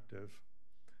attractive.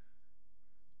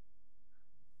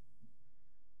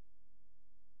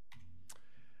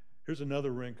 Here's another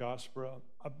Rhynchospora.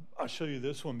 I'll show you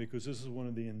this one because this is one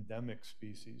of the endemic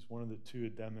species, one of the 2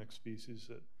 endemic species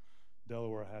that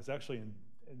Delaware has, actually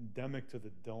endemic to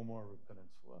the Delmarva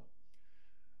Peninsula.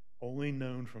 Only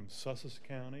known from Sussex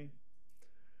County,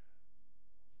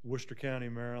 Worcester County,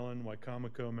 Maryland,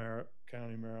 Wicomico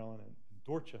County, Maryland, and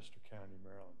Dorchester County,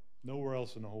 Maryland. Nowhere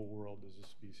else in the whole world does this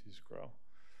species grow.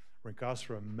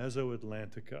 Rhynchospora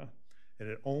mesoatlantica, and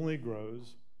it only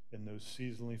grows in those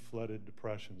seasonally flooded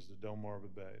depressions, the Delmarva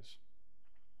Bays.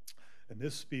 And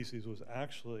this species was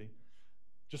actually,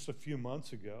 just a few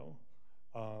months ago,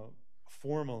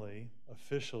 formally,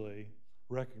 officially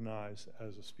recognized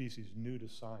as a species new to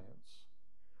science.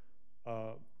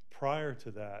 Prior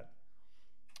to that,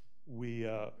 we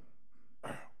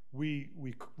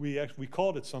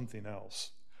called it something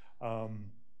else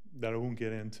that I won't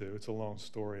get into. It's a long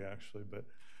story, actually, but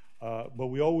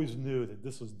we always knew that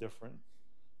this was different.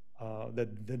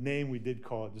 That the name we did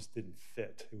call it just didn't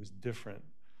fit. It was different,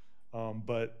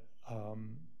 but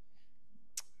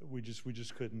we just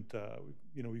couldn't,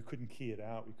 we couldn't key it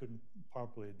out. We couldn't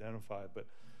properly identify it. But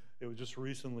it was just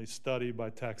recently studied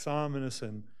by taxonomists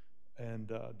and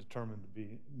determined to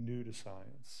be new to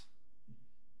science.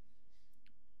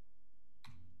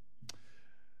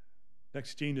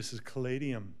 Next genus is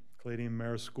Caladium, Caladium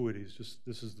marascoides.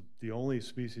 This is the only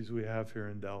species we have here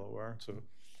in Delaware. So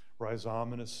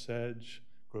rhizomatous sedge,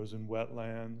 grows in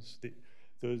wetlands.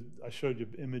 I showed you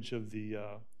an image of the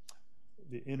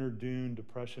inner dune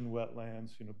depression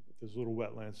wetlands. There's little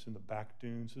wetlands in the back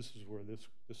dunes. This is where this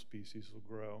species will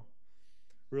grow.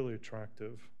 Really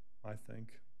attractive, I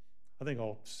think. I think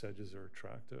all sedges are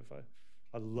attractive.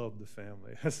 I love the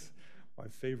family. That's my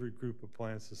favorite group of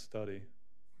plants to study.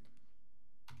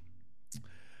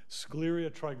 Scleria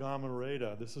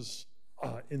trigomerata. This is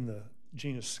in the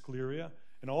genus Scleria.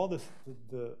 And all the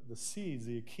seeds,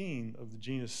 the achene of the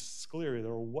genus Scleria,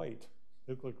 they're white.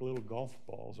 They look like little golf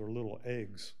balls or little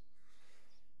eggs.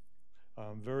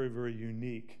 Very, very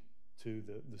unique to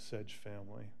the sedge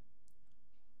family.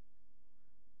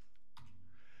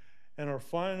 And our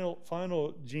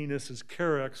final genus is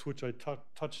Carex, which I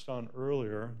touched on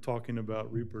earlier, talking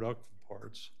about reproductive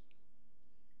parts.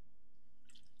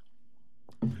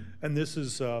 And this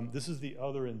is the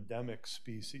other endemic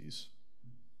species,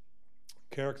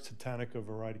 Carex titanica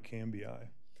variety cambii.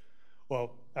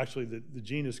 Well, actually, the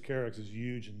genus Carex is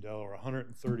huge in Delaware,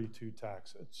 132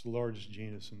 taxa. It's the largest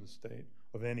genus in the state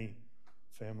of any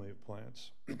family of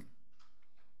plants.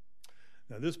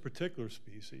 Now, this particular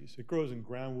species, it grows in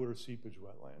groundwater seepage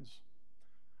wetlands.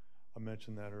 I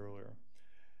mentioned that earlier.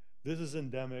 This is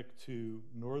endemic to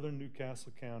northern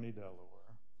Newcastle County, Delaware.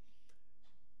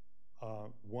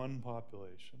 One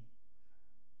population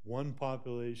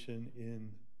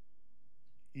in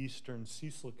eastern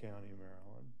Cecil County,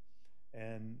 Maryland,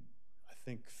 and I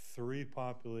think 3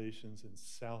 populations in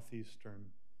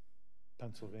southeastern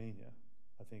Pennsylvania.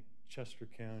 I think Chester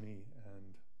County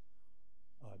and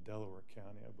Delaware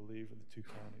County, I believe, are the two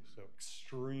counties. So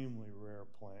extremely rare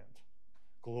plant,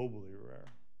 globally rare.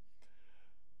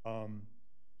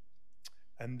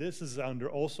 And this is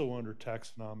also under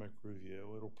taxonomic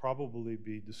review. It'll probably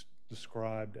be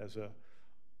described as a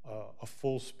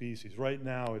full species. Right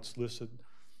now, it's listed,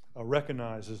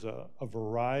 recognized as a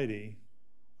variety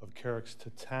of Carex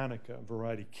titanica,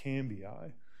 variety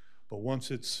cambii. But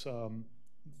once it's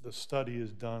the study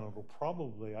is done, it'll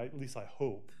probably, at least I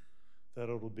hope, that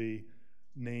it'll be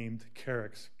named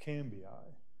Carex cambii.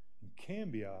 And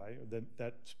cambii,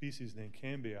 that species name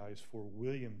cambii, is for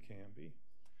William Canby.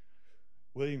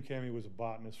 William Canby was a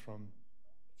botanist from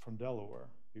Delaware,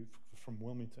 from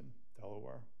Wilmington,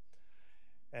 Delaware.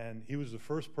 And he was the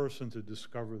first person to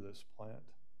discover this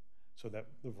plant, so that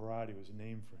the variety was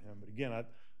named for him. But again,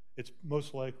 it's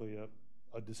most likely a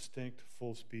distinct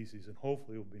full species, and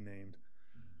hopefully it will be named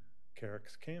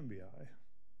Carex cambii.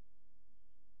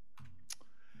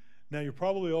 Now, you're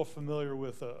probably all familiar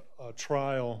with a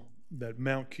trial that the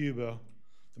Mount Cuba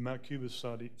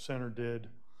Study Center did a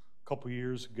couple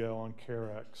years ago on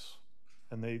Carex,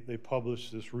 and they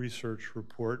published this research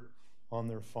report on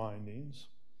their findings.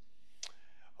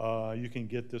 You can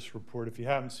get this report. If you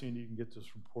haven't seen it, you can get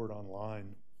this report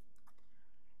online.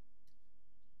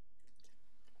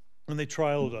 And they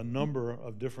trialed a number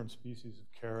of different species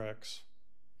of Carex,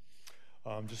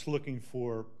 just looking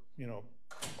for,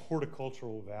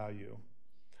 horticultural value.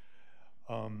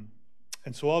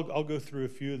 And so I'll go through a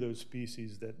few of those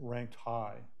species that ranked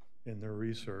high in their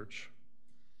research.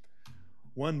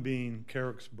 One being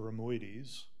Carex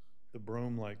bromoides, the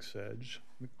brome-like sedge.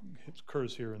 It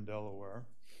occurs here in Delaware.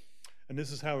 And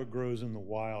this is how it grows in the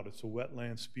wild. It's a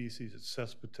wetland species. It's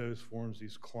cespitose, forms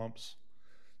these clumps.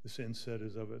 This inset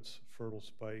is of its fertile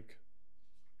spike.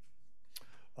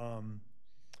 Of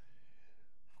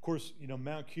course,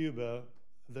 Mount Cuba,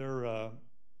 they're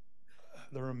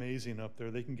amazing up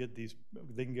there. They can get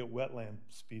wetland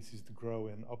species to grow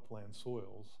in upland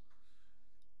soils,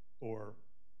 or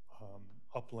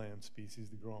upland species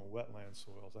to grow on wetland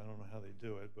soils. I don't know how they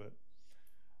do it, but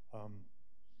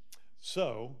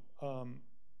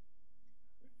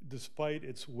despite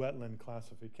its wetland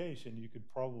classification, you could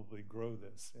probably grow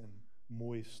this in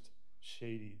moist,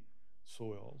 shady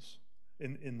soils.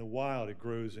 In the wild, it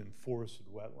grows in forested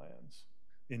wetlands,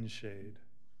 in shade.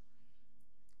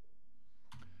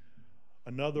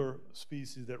 Another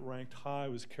species that ranked high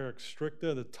was Carex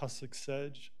stricta, the tussock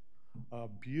sedge.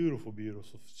 Beautiful,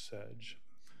 beautiful sedge.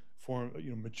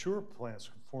 Mature plants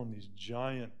form these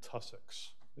giant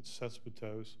tussocks. It's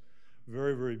cespitose.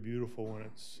 Very, very beautiful when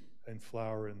it's in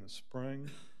flower in the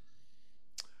spring.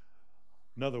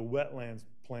 Another wetland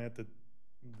plant that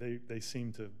they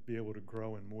seem to be able to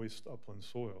grow in moist upland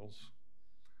soils.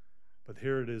 But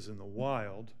here it is in the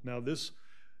wild. Now this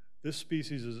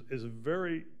species is a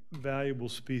very valuable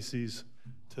species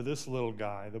to this little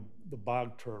guy, the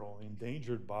bog turtle, the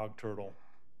endangered bog turtle.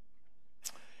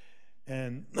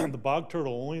 And the bog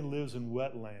turtle only lives in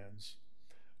wetlands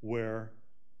where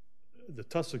the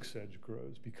tussock sedge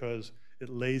grows, because it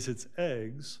lays its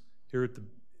eggs here at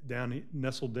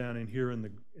nestled down in here in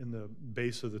the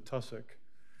base of the tussock.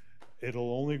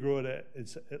 It'll only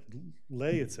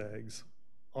lay its eggs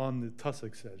on the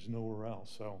tussock sedge, nowhere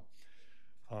else. So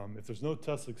if there's no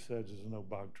tussock sedge, there's no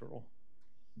bog turtle.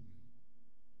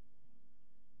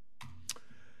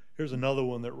 Here's another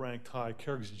one that ranked high,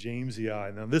 Carex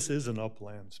jamesii. Now this is an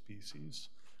upland species,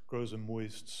 grows in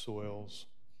moist soils.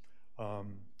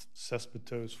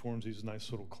 Cespitose, forms these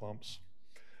nice little clumps.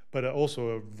 But also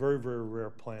a very, very rare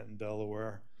plant in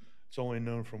Delaware. It's only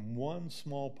known from one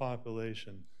small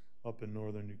population up in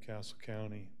northern Newcastle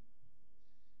County.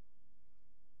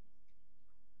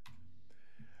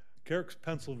 Carex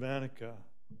pennsylvanica,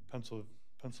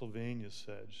 Pennsylvania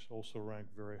sedge, also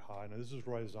ranked very high. Now this is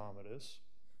rhizomatous.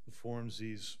 It forms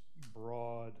these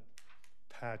broad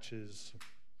patches,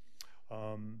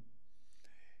 and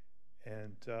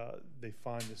they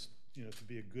find this, to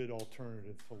be a good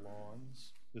alternative for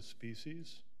lawns, this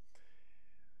species.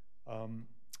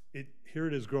 Here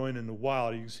it is growing in the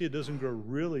wild. You can see it doesn't grow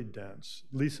really dense,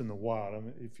 at least in the wild. I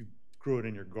mean, if you grew it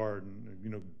in your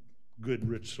garden, good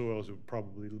rich soils, it would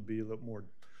probably be a little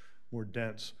more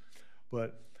dense.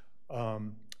 But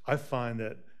I find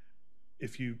that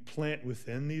if you plant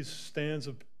within these stands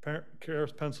of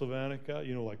Carex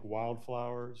pennsylvanica, like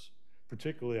wildflowers,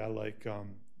 particularly I like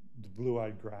the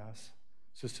blue-eyed grass,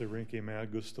 Cicerynchium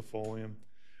angustifolium,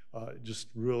 just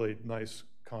really nice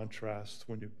contrast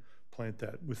when you plant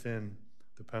that within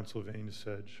the Pennsylvania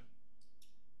sedge.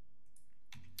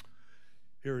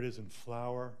 Here it is in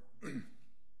flower,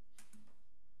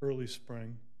 early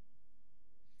spring.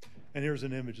 And here's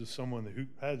an image of someone who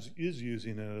is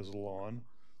using it as a lawn.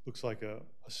 Looks like a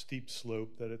steep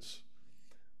slope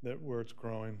where it's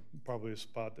growing, probably a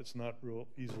spot that's not real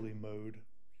easily mowed.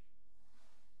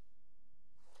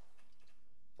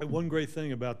 And one great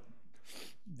thing about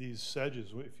these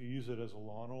sedges, if you use it as a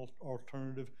lawn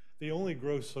alternative, they only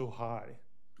grow so high.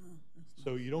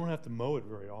 So you don't have to mow it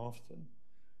very often.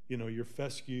 You know, your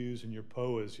fescues and your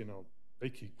poas, you know, they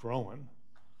keep growing.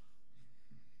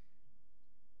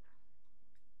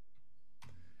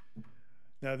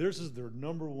 Now, this is their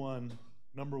number one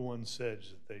sedge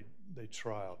that they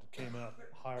trialed. It came out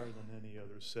higher than any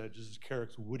other sedge. This is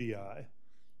Carex woodii,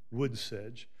 wood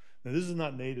sedge. Now, this is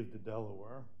not native to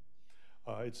Delaware.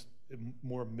 It's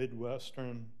more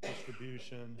Midwestern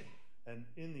distribution, and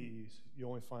in the East, you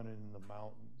only find it in the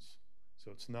mountains.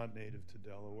 So it's not native to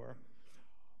Delaware.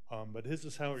 But this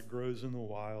is how it grows in the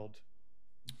wild.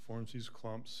 It forms these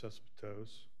clumps,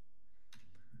 cespitose.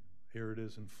 Here it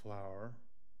is in flower.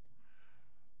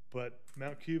 But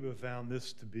Mount Cuba found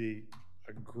this to be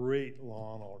a great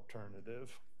lawn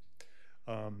alternative.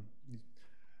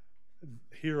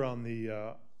 Here on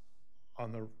the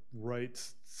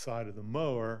right side of the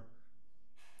mower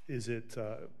is it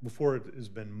before it has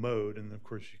been mowed, and of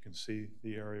course you can see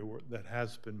the area that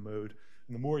has been mowed.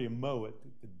 And the more you mow it,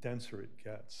 the denser it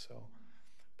gets. So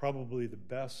probably the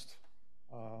best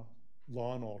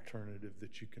lawn alternative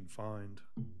that you can find.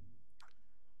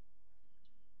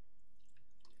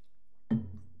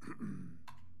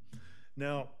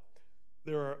 Now,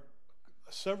 there are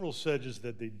several sedges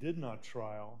that they did not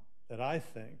trial that I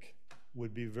think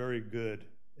would be very good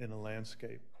in a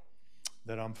landscape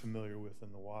that I'm familiar with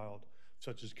in the wild,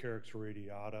 such as Carex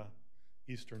radiata,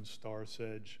 eastern star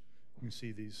sedge. You can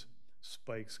see these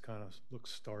spikes kind of look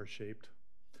star-shaped.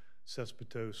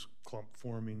 Cespitose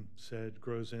clump-forming sedge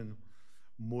grows in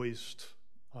moist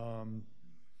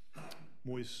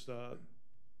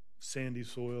sandy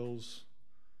soils.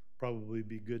 Probably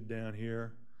be good down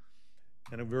here.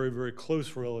 And a very, very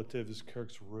close relative is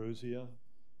Carex rosea,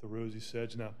 the rosy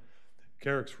sedge. Now,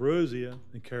 Carex rosea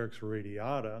and Carex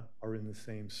radiata are in the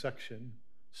same section,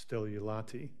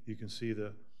 Stellulati. You can see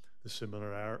the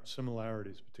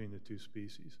similarities between the two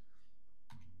species.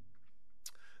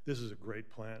 This is a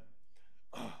great plant.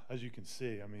 As you can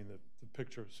see, I mean, the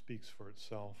picture speaks for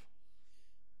itself.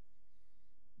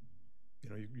 You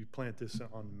know, you plant this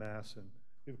en masse, and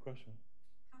you have a question?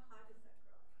 How high does that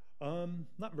grow?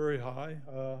 Not very high.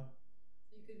 So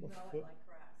you could mow it like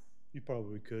grass. You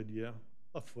probably could, yeah.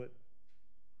 A foot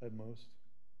at most.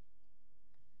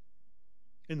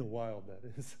 In the wild, that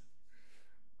is.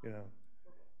 You know,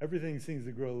 everything seems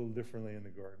to grow a little differently in the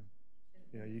garden.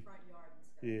 In You know, the front yard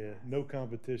instead yeah, of grass. no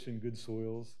competition, good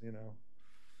soils, you know.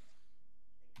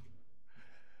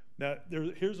 Now,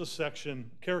 here's a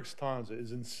section, Carex tonsa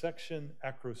is in section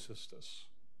Acrocystus.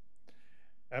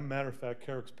 As a matter of fact,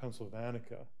 Carex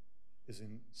pennsylvanica is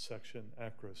in section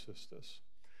Acrocystus.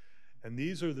 And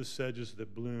these are the sedges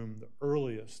that bloom the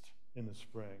earliest in the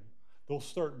spring. They'll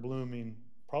start blooming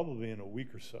probably in a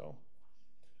week or so.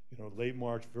 You know, late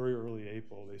March, very early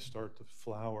April, they start to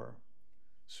flower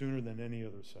sooner than any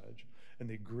other sedge. And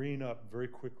they green up very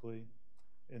quickly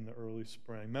in the early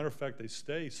spring. Matter of fact, they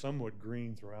stay somewhat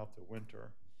green throughout the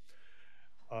winter.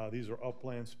 These are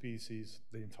upland species,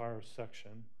 the entire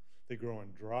section. They grow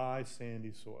in dry,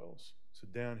 sandy soils. So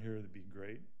down here, they'd be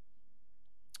great.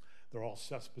 They're all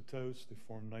cespitose. They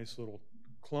form nice little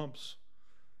clumps.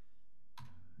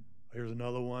 Here's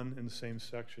another one in the same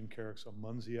section, Carex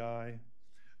amundsii.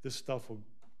 This stuff will,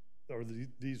 or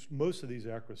most of these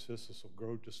acrocystis will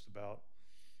grow just about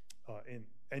in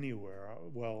anywhere.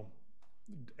 Well,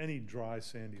 any dry,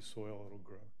 sandy soil it'll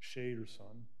grow, shade or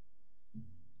sun.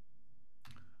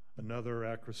 Another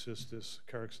acrocystis,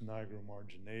 Carex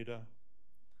nigromarginata.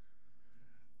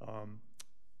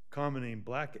 Common name,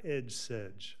 black-edged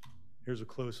sedge. Here's a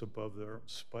close-up of their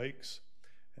spikes.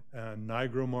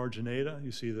 Nigromarginata,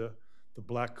 you see the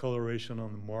black coloration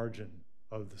on the margin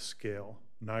of the scale.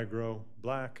 Nigro,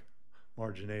 black,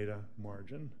 marginata,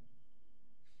 margin.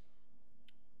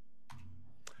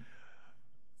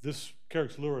 This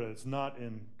Carex lurida is not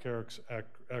in Carex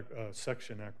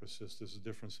section acrocystis, it's a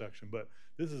different section, but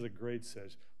this is a great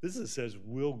sedge. This is a sedge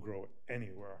will grow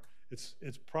anywhere.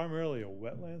 It's primarily a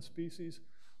wetland species,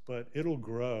 but it'll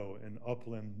grow in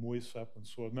upland, moist upland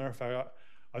soil. Matter of fact,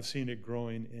 I've seen it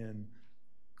growing in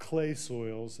clay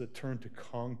soils that turn to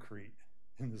concrete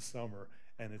in the summer,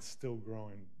 and it's still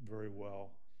growing very well.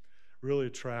 Really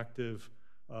attractive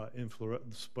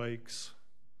inflorescent spikes.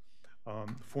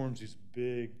 Forms these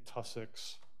big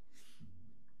tussocks.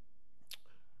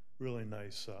 Really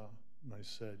nice, nice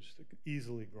sedge,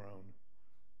 easily grown.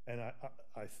 And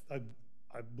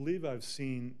I believe I've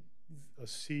seen a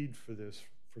seed for this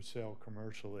for sale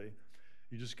commercially.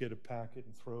 You just get a packet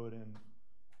and throw it in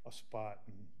a spot,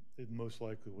 and it most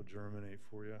likely will germinate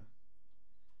for you.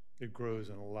 It grows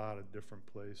in a lot of different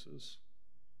places.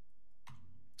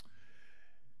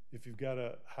 If you've got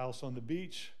a house on the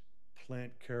beach,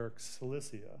 plant Carex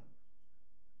silicea.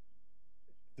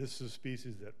 This is a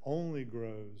species that only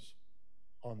grows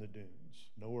on the dunes,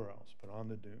 nowhere else, but on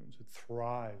the dunes. It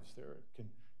thrives there. It can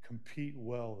compete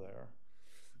well there.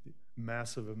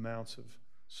 Massive amounts of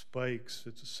spikes.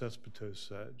 It's a cespitous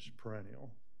sedge,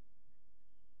 perennial.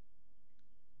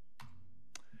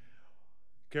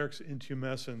 Carex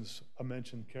intumescens, I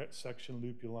mentioned section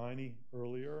lupulini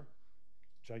earlier.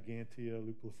 Gigantea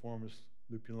lupuliformis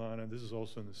lupulina. This is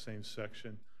also in the same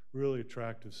section. Really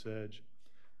attractive sedge.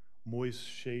 Moist,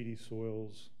 shady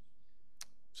soils.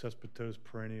 Cespitous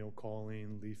perennial,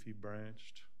 colline, leafy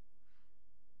branched.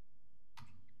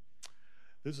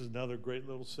 This is another great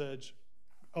little sedge.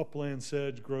 Upland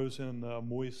sedge, grows in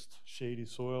moist, shady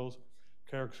soils.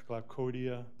 Carex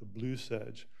glaucoidea, the blue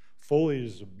sedge. Foliage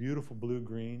is a beautiful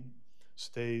blue-green,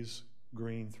 stays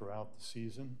green throughout the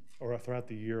season, or throughout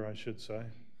the year, I should say.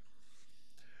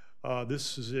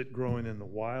 This is it growing in the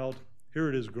wild. Here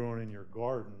it is growing in your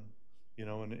garden, you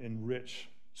know, in rich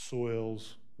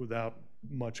soils without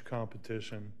much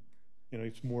competition. You know,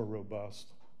 it's more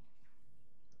robust.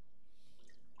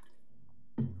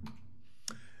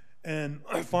 And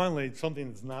finally, something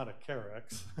that's not a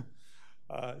Carex,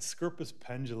 Scirpus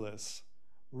pendulus,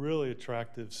 really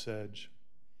attractive sedge.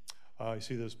 You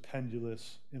see those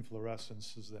pendulous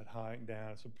inflorescences that hang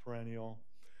down. It's a perennial.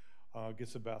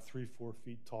 Gets about 3-4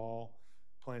 feet tall.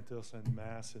 Plantus en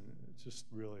masse, and it's just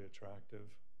really attractive.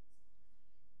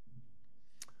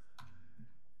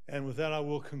 And with that, I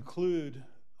will conclude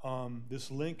this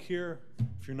link here.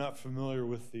 If you're not familiar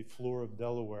with the flora of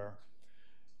Delaware,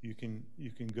 you can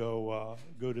go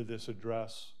to this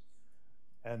address,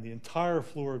 and the entire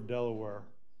flora of Delaware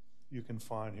you can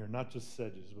find here, not just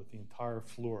sedges, but the entire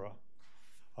flora.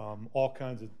 All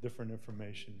kinds of different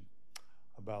information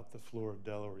about the flora of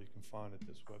Delaware you can find at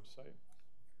this website.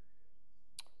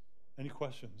 Any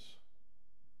questions?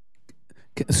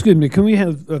 Excuse me, can we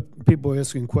have people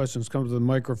asking questions come to the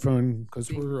microphone,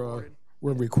 because we're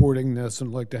recording this, and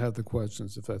I'd like to have the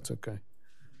questions, if that's okay.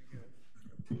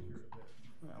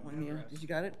 One here. Did you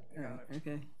got it? All right.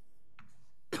 Okay.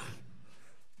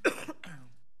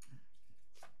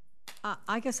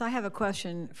 I guess I have a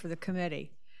question for the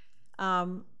committee.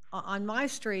 On my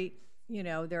street, you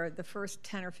know, the first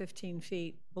 10 or 15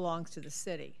 feet belongs to the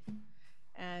city.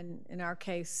 And in our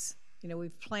case, you know,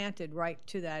 we've planted right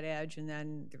to that edge, and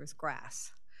then there's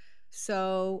grass.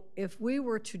 So if we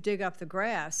were to dig up the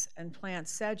grass and plant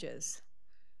sedges,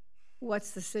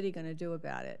 what's the city going to do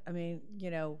about it? I mean, you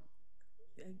know,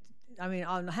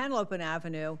 on Henlopen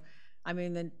Avenue, I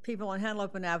mean, the people on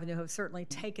Henlopen Avenue have certainly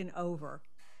taken over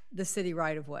the city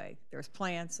right-of-way. There's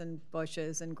plants and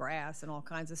bushes and grass and all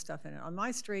kinds of stuff in it. On my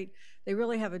street, they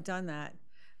really haven't done that.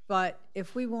 But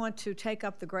if we want to take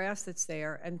up the grass that's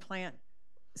there and plant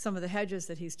some of the hedges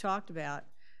that he's talked about,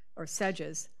 or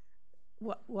sedges,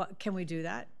 what can we do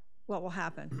that? What will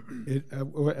happen?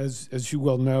 As you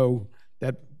well know,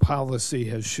 that policy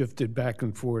has shifted back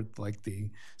and forth like the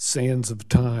sands of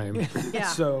time. Yeah.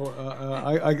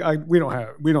 So we don't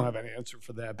have an answer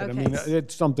for that. But Okay. I mean,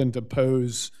 it's something to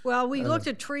pose. Well, we looked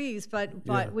at trees, but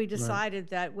yeah, we decided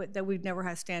that we'd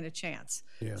never stand a chance.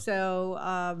 Yeah. So,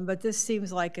 but this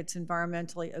seems like it's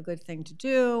environmentally a good thing to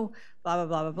do. Blah blah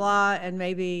blah blah blah, and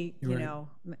maybe You're you right. know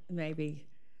maybe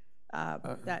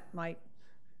that might.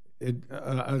 I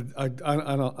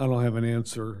don't have an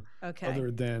answer Okay.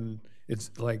 other than it's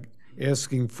like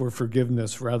asking for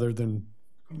forgiveness rather than,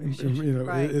 you know,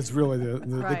 Right. it's really the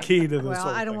Right. key to this Well,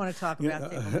 whole I don't thing. want to talk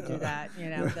about people who do that, you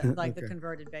know, like the Okay.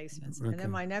 converted basements. And Okay. then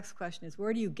my next question is,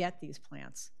 where do you get these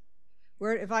plants?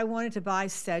 Where, if I wanted to buy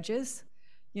sedges,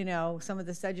 you know, some of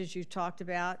the sedges you talked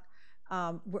about,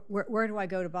 where do I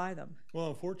go to buy them? Well,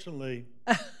 unfortunately,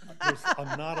 there's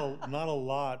not a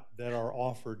lot that are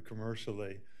offered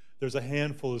commercially. There's a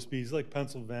handful of species, like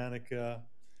Pennsylvanica,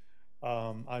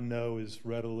 I know is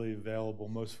readily available.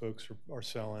 Most folks are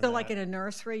selling So that. like in a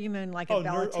nursery, you mean like a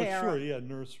Bellaterra? sure, yeah,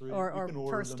 nursery. or you can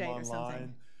order First them Aid or something.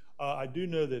 online. I do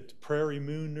know that Prairie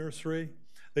Moon Nursery,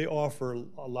 they offer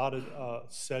a lot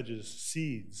of sedges,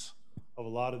 seeds of a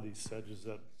lot of these sedges,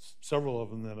 that several of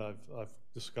them that I've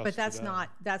discussed. But that's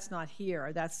today. not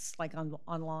here. That's like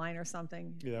online or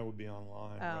something. Yeah, that would be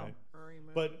online, Oh. right?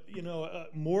 But you know,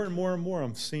 more and more and more,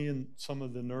 I'm seeing some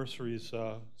of the nurseries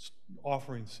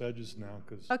offering sedges now.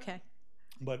 Okay.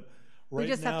 But Right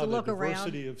just have now, to the look around?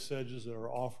 diversity of sedges that are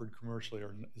offered commercially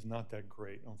is not that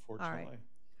great, unfortunately.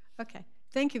 Okay,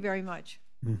 thank you very much.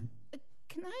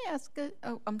 Can I ask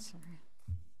oh, I'm sorry.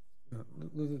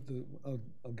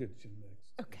 I'll get you next.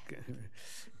 Okay.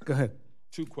 Go ahead.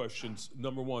 2 questions.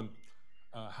 Number 1,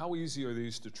 how easy are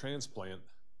these to transplant?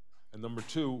 And number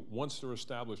 2, once they're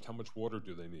established, how much water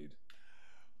do they need?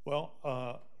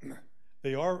 Well,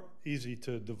 they are easy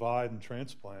to divide and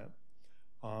transplant.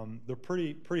 They're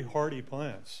pretty hardy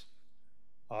plants.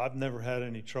 I've never had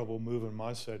any trouble moving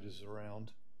my sedges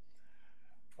around.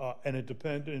 And it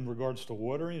depends, in regards to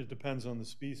watering, it depends on the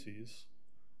species.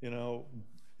 You know,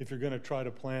 if you're going to try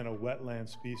to plant a wetland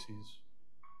species,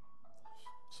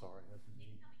 sorry.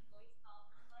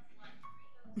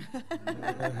 If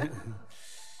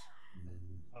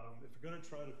you're going to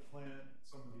try to plant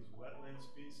some of these wetland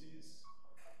species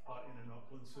in an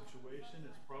upland situation,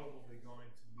 it's probably going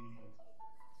to need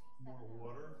more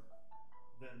water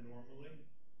than normally.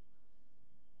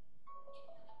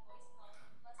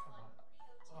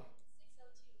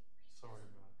 Sorry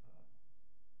about that.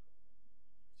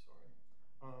 Sorry.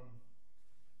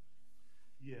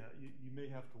 Yeah, you may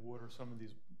have to water some of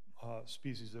these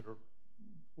species that are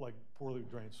like poorly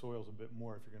drained soils a bit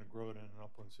more if you're going to grow it in an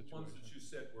upland situation. The ones that you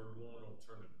said were lawn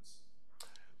alternatives.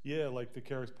 Yeah, like the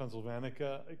Carex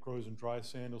pennsylvanica, it grows in dry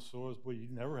sandal soils, but you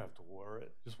never have to water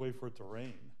it. Just wait for it to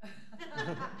rain.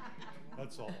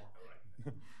 That's all.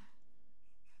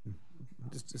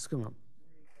 Just come up.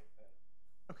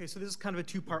 Okay, so this is kind of a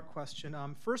two-part question.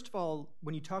 First of all,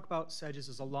 when you talk about sedges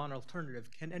as a lawn alternative,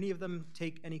 can any of them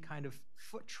take any kind of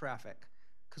foot traffic?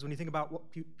 Because when you think about what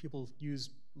people use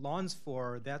lawns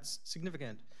for, that's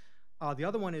significant. The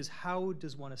other one is, how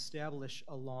does one establish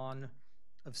a lawn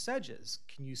of sedges?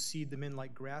 Can you seed them in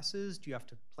like grasses? Do you have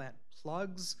to plant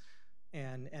plugs?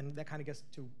 And that kind of gets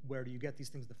to, where do you get these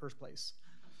things in the first place?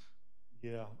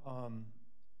 Yeah.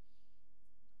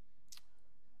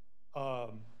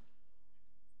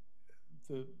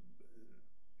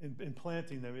 In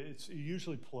planting them, it's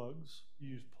usually plugs. You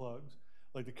use plugs.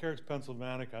 Like the Carex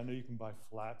pennsylvanica, I know you can buy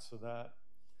flats of that.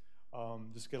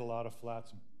 Just get a lot of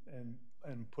flats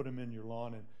and put them in your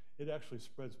lawn, and it actually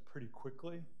spreads pretty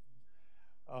quickly.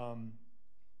 So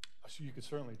you could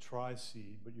certainly try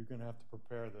seed, but you're going to have to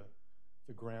prepare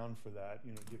the ground for that.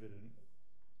 You know, give it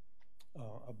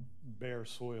a bare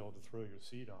soil to throw your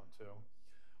seed onto.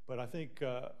 But I think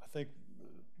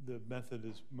the method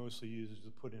is mostly used is to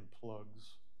put in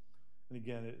plugs. And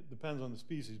again, it depends on the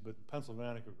species, but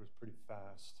Pennsylvanica grows pretty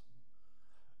fast.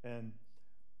 And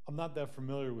I'm not that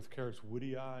familiar with Carex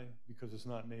woodii because it's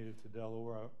not native to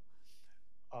Delaware.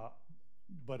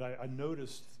 But I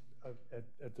noticed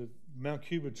at the Mount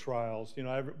Cuba trials, you know,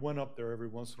 I went up there every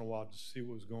once in a while to see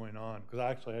what was going on, because I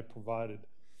actually had provided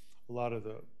a lot of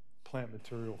the plant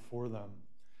material for them.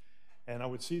 And I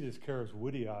would see this Carex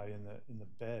woodii in the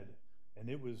bed, and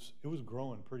it was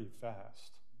growing pretty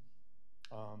fast.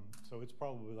 So it's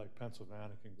probably like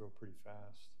Pennsylvania can grow pretty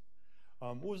fast.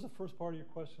 What was the first part of your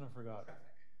question? I forgot.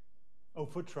 Oh,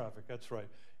 foot traffic. That's right.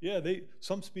 Yeah,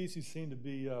 some species seem to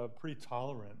be pretty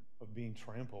tolerant of being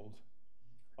trampled,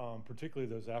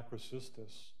 particularly those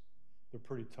acrocystis. They're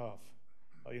pretty tough.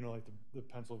 You know, like the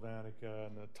Pennsylvanica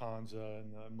and the Tanza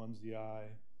and the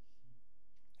Munzii.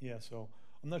 Yeah, so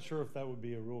I'm not sure if that would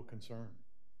be a real concern.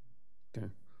 Okay.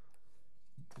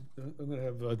 I'm going to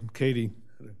have Katie.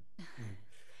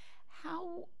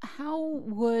 How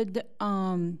would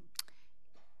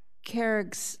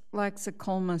Carex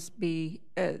laxicolmus be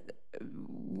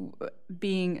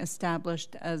being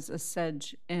established as a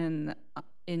sedge in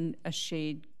a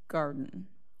shade garden?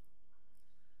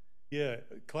 Yeah,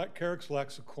 Carex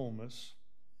laxicolmus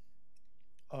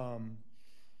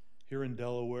here in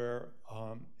Delaware,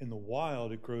 in the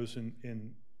wild, it grows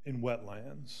in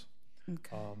wetlands.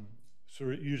 Okay. So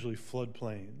usually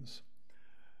floodplains.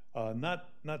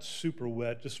 Not super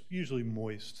wet, just usually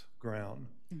moist ground.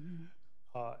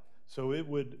 Mm-hmm. So it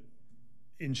would,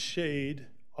 in shade,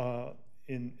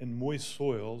 in moist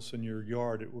soils in your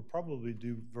yard, it would probably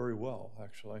do very well,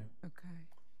 actually. Okay.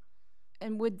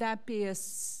 And would that be a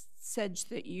sedge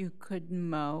that you could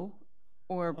mow,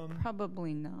 or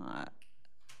probably not?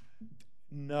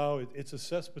 No, it's a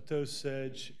cespitose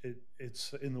sedge.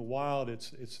 It's in the wild.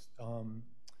 It's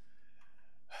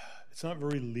not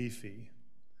very leafy.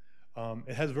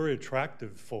 It has very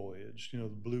attractive foliage, you know,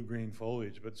 the blue-green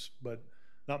foliage, but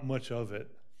not much of it.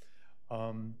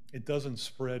 It doesn't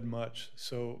spread much,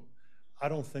 so I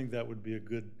don't think that would be a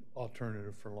good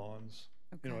alternative for lawns.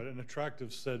 Okay. You know, an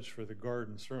attractive sedge for the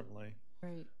garden, certainly,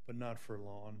 right, but not for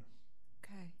lawn.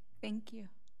 Okay, thank you.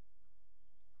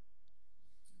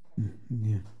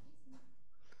 Yeah.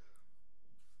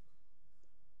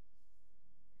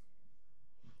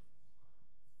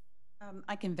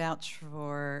 I can vouch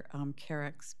for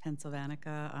Carex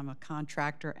pennsylvanica. I'm a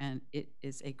contractor, and it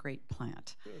is a great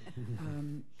plant.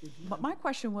 But my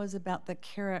question was about the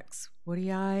Carex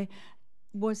woodii.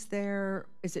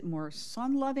 Is it more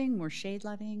sun-loving, more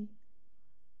shade-loving?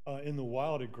 In the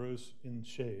wild, it grows in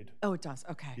shade. Oh, it does,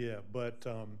 okay. Yeah, but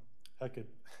heck,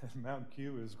 Mount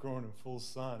Q is growing in full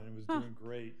sun, and it was doing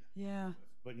great. Yeah.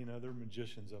 But, you know, they're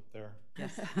magicians up there.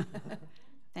 Yes.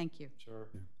 Thank you. Sure.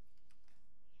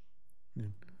 Yeah.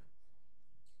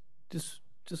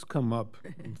 Just come up,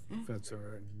 if that's all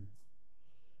right.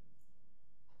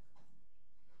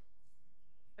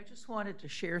 I just wanted to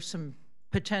share some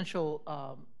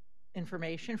potential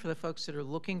information for the folks that are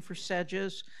looking for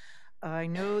sedges. I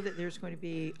know that there's going to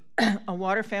be a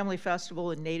Water Family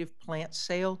Festival and native plant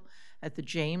sale at the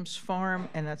James Farm,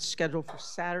 and that's scheduled for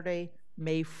Saturday,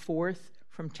 May 4th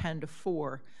from 10 to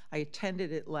 4. I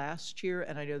attended it last year,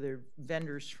 and I know there are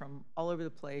vendors from all over the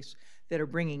place that are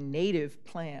bringing native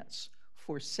plants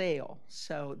for sale.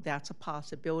 So that's a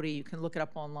possibility. You can look it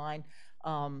up online.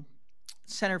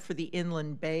 Center for the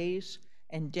Inland Bays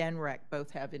and DNREC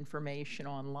both have information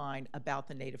online about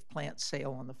the native plant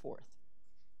sale on the 4th.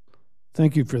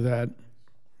 Thank you for that.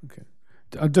 Okay.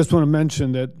 I just want to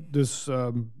mention that this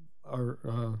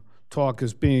our talk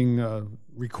is being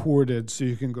recorded, so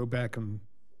you can go back and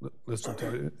listen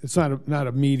to it. It's not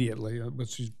immediately,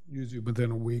 but usually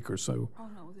within a week or so. Oh,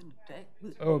 no, within a day.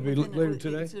 Oh, it'll be later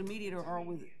today? It's immediate or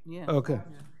with, yeah. Okay.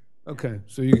 Okay,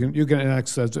 so you can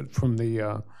access it from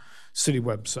the city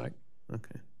website.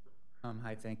 Okay.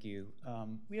 Hi, thank you.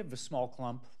 We have a small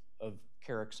clump of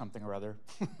Carex something or other,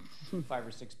 5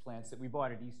 or 6 plants that we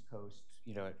bought at East Coast,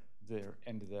 you know, at the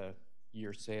end of the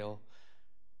year sale.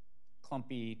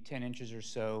 Clumpy, 10 inches or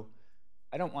so.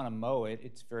 I don't want to mow it.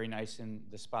 It's very nice in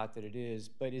the spot that it is,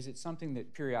 but is it something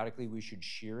that periodically we should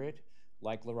shear it,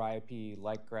 like liriope,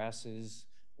 like grasses,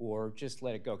 or just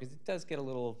let it go? Because it does get a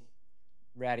little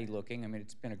ratty looking. I mean,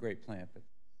 it's been a great plant, but.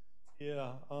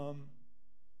 Yeah,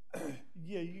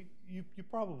 yeah, you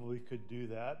probably could do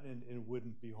that, and it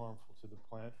wouldn't be harmful to the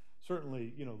plant.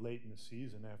 Certainly, you know, late in the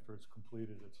season after it's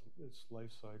completed its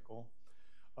life cycle.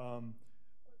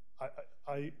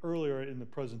 I earlier in the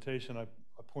presentation, I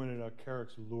pointed out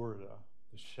Carex lurida,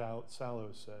 the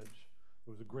sallow sedge. It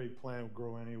was a great plant, would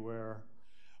grow anywhere.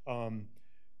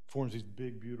 Forms these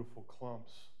big, beautiful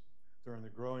clumps during the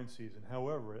growing season.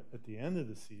 However, at the end of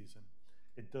the season,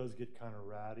 it does get kind of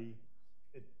ratty.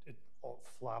 It all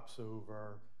flops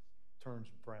over, turns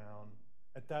brown.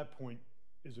 At that point,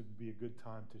 would be a good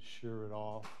time to shear it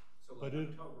off. So like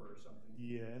October or something?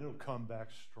 Yeah, and it'll come back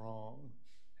strong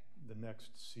the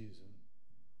next season.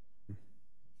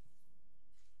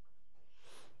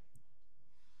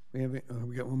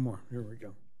 We got one more. Here we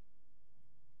go.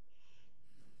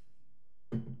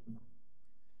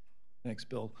 Thanks,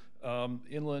 Bill.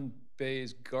 Inland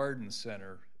Bays Garden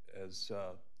Center is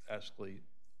actually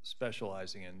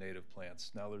specializing in native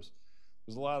plants. Now there's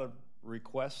a lot of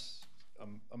requests.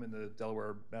 I'm in the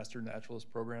Delaware Master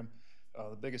Naturalist Program.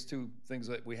 The biggest 2 things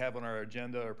that we have on our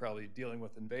agenda are probably dealing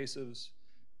with invasives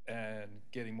and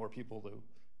getting more people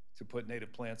to put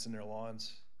native plants in their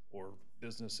lawns or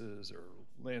businesses or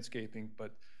landscaping.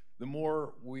 But the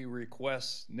more we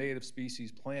request native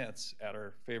species plants at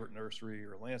our favorite nursery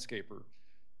or landscaper,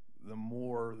 the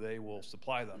more they will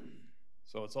supply them.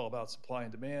 So it's all about supply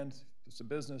and demand. It's a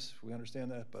business, we understand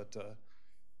that, but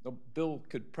Bill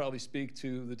could probably speak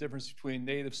to the difference between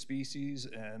native species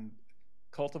and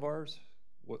cultivars,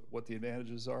 what the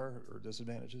advantages are or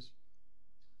disadvantages.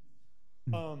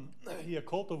 Yeah,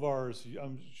 cultivars,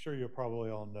 I'm sure you probably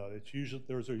all know,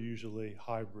 those are usually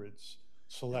hybrids,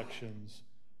 selections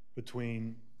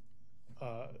between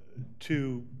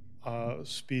 2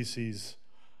 species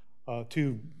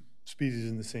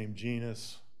in the same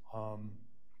genus.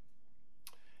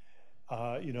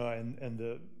 You know, and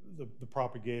the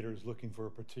propagator is looking for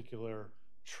a particular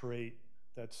trait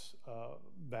that's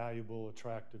valuable,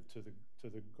 attractive to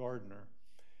the gardener,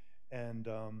 and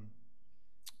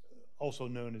also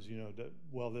known as, you know,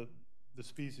 the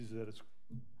species that it's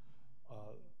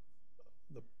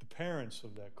the parents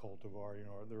of that cultivar, you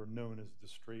know, they're known as the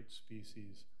straight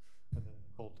species, and then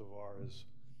the cultivar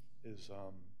is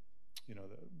you know,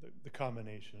 the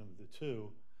combination of the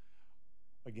 2,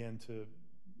 again, to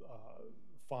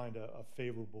find a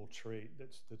favorable trait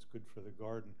that's good for the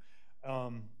garden.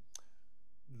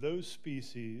 Those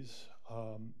species,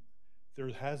 there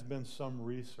has been some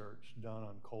research done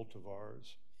on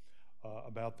cultivars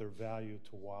about their value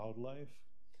to wildlife,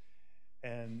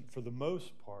 and for the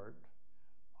most part,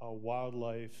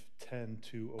 wildlife tend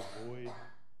to avoid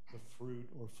the fruit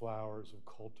or flowers of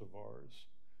cultivars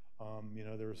You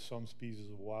know, there are some species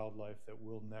of wildlife that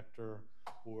will nectar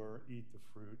or eat the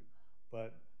fruit,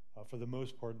 but for the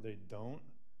most part, they don't.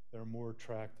 They're more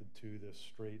attracted to the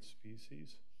straight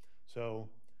species. So,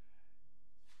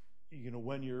 you know,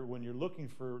 when you're looking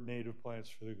for native plants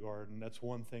for the garden, that's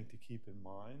one thing to keep in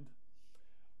mind.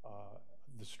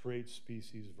 The straight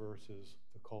species versus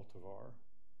the cultivar.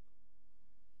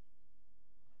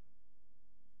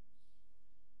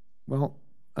 Well,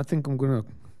 I think I'm going to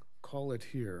call it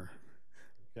here.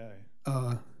 Okay.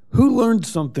 Who learned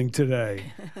something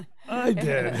today? I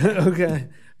did. Okay.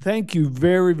 Thank you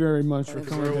very, very much for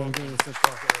coming down to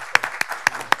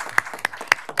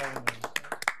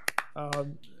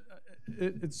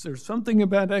this. There's something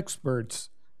about experts,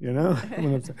 you know?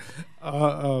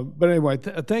 But anyway,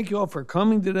 thank you all for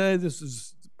coming today. This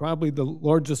is probably the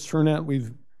largest turnout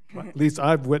at least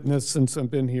I've witnessed since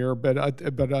I've been here. But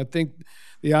I think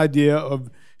the idea of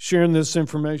sharing this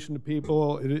information to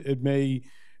people, it may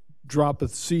drop a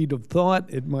seed of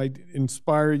thought. It might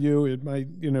inspire you. It might,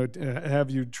 you know, have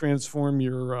you transform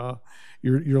your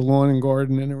lawn and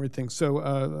garden and everything. So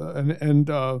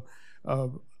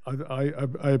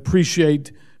I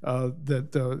appreciate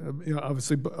that. You know,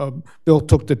 obviously, Bill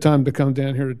took the time to come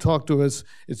down here to talk to us.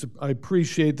 I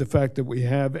appreciate the fact that we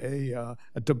have a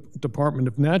Department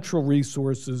of Natural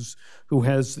Resources who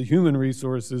has the human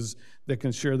resources that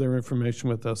can share their information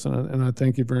with us, and I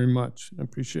thank you very much. I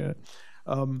appreciate it.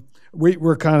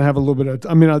 We're kind of have a little bit of,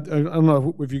 I mean, I don't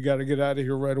know if you got to get out of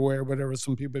here right away or whatever.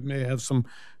 Some people may have some,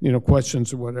 you know,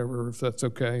 questions or whatever, if that's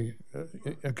okay.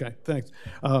 Okay, thanks.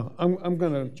 I'm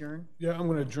going to adjourn. Yeah, I'm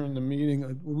going to adjourn the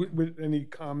meeting. With any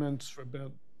comments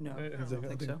about? No, I don't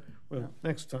think so. Well, No.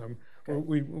 next time.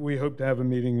 Okay. We hope to have a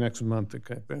meeting next month.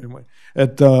 Okay, but anyway,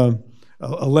 at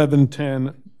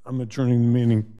 11:10, I'm adjourning the meeting.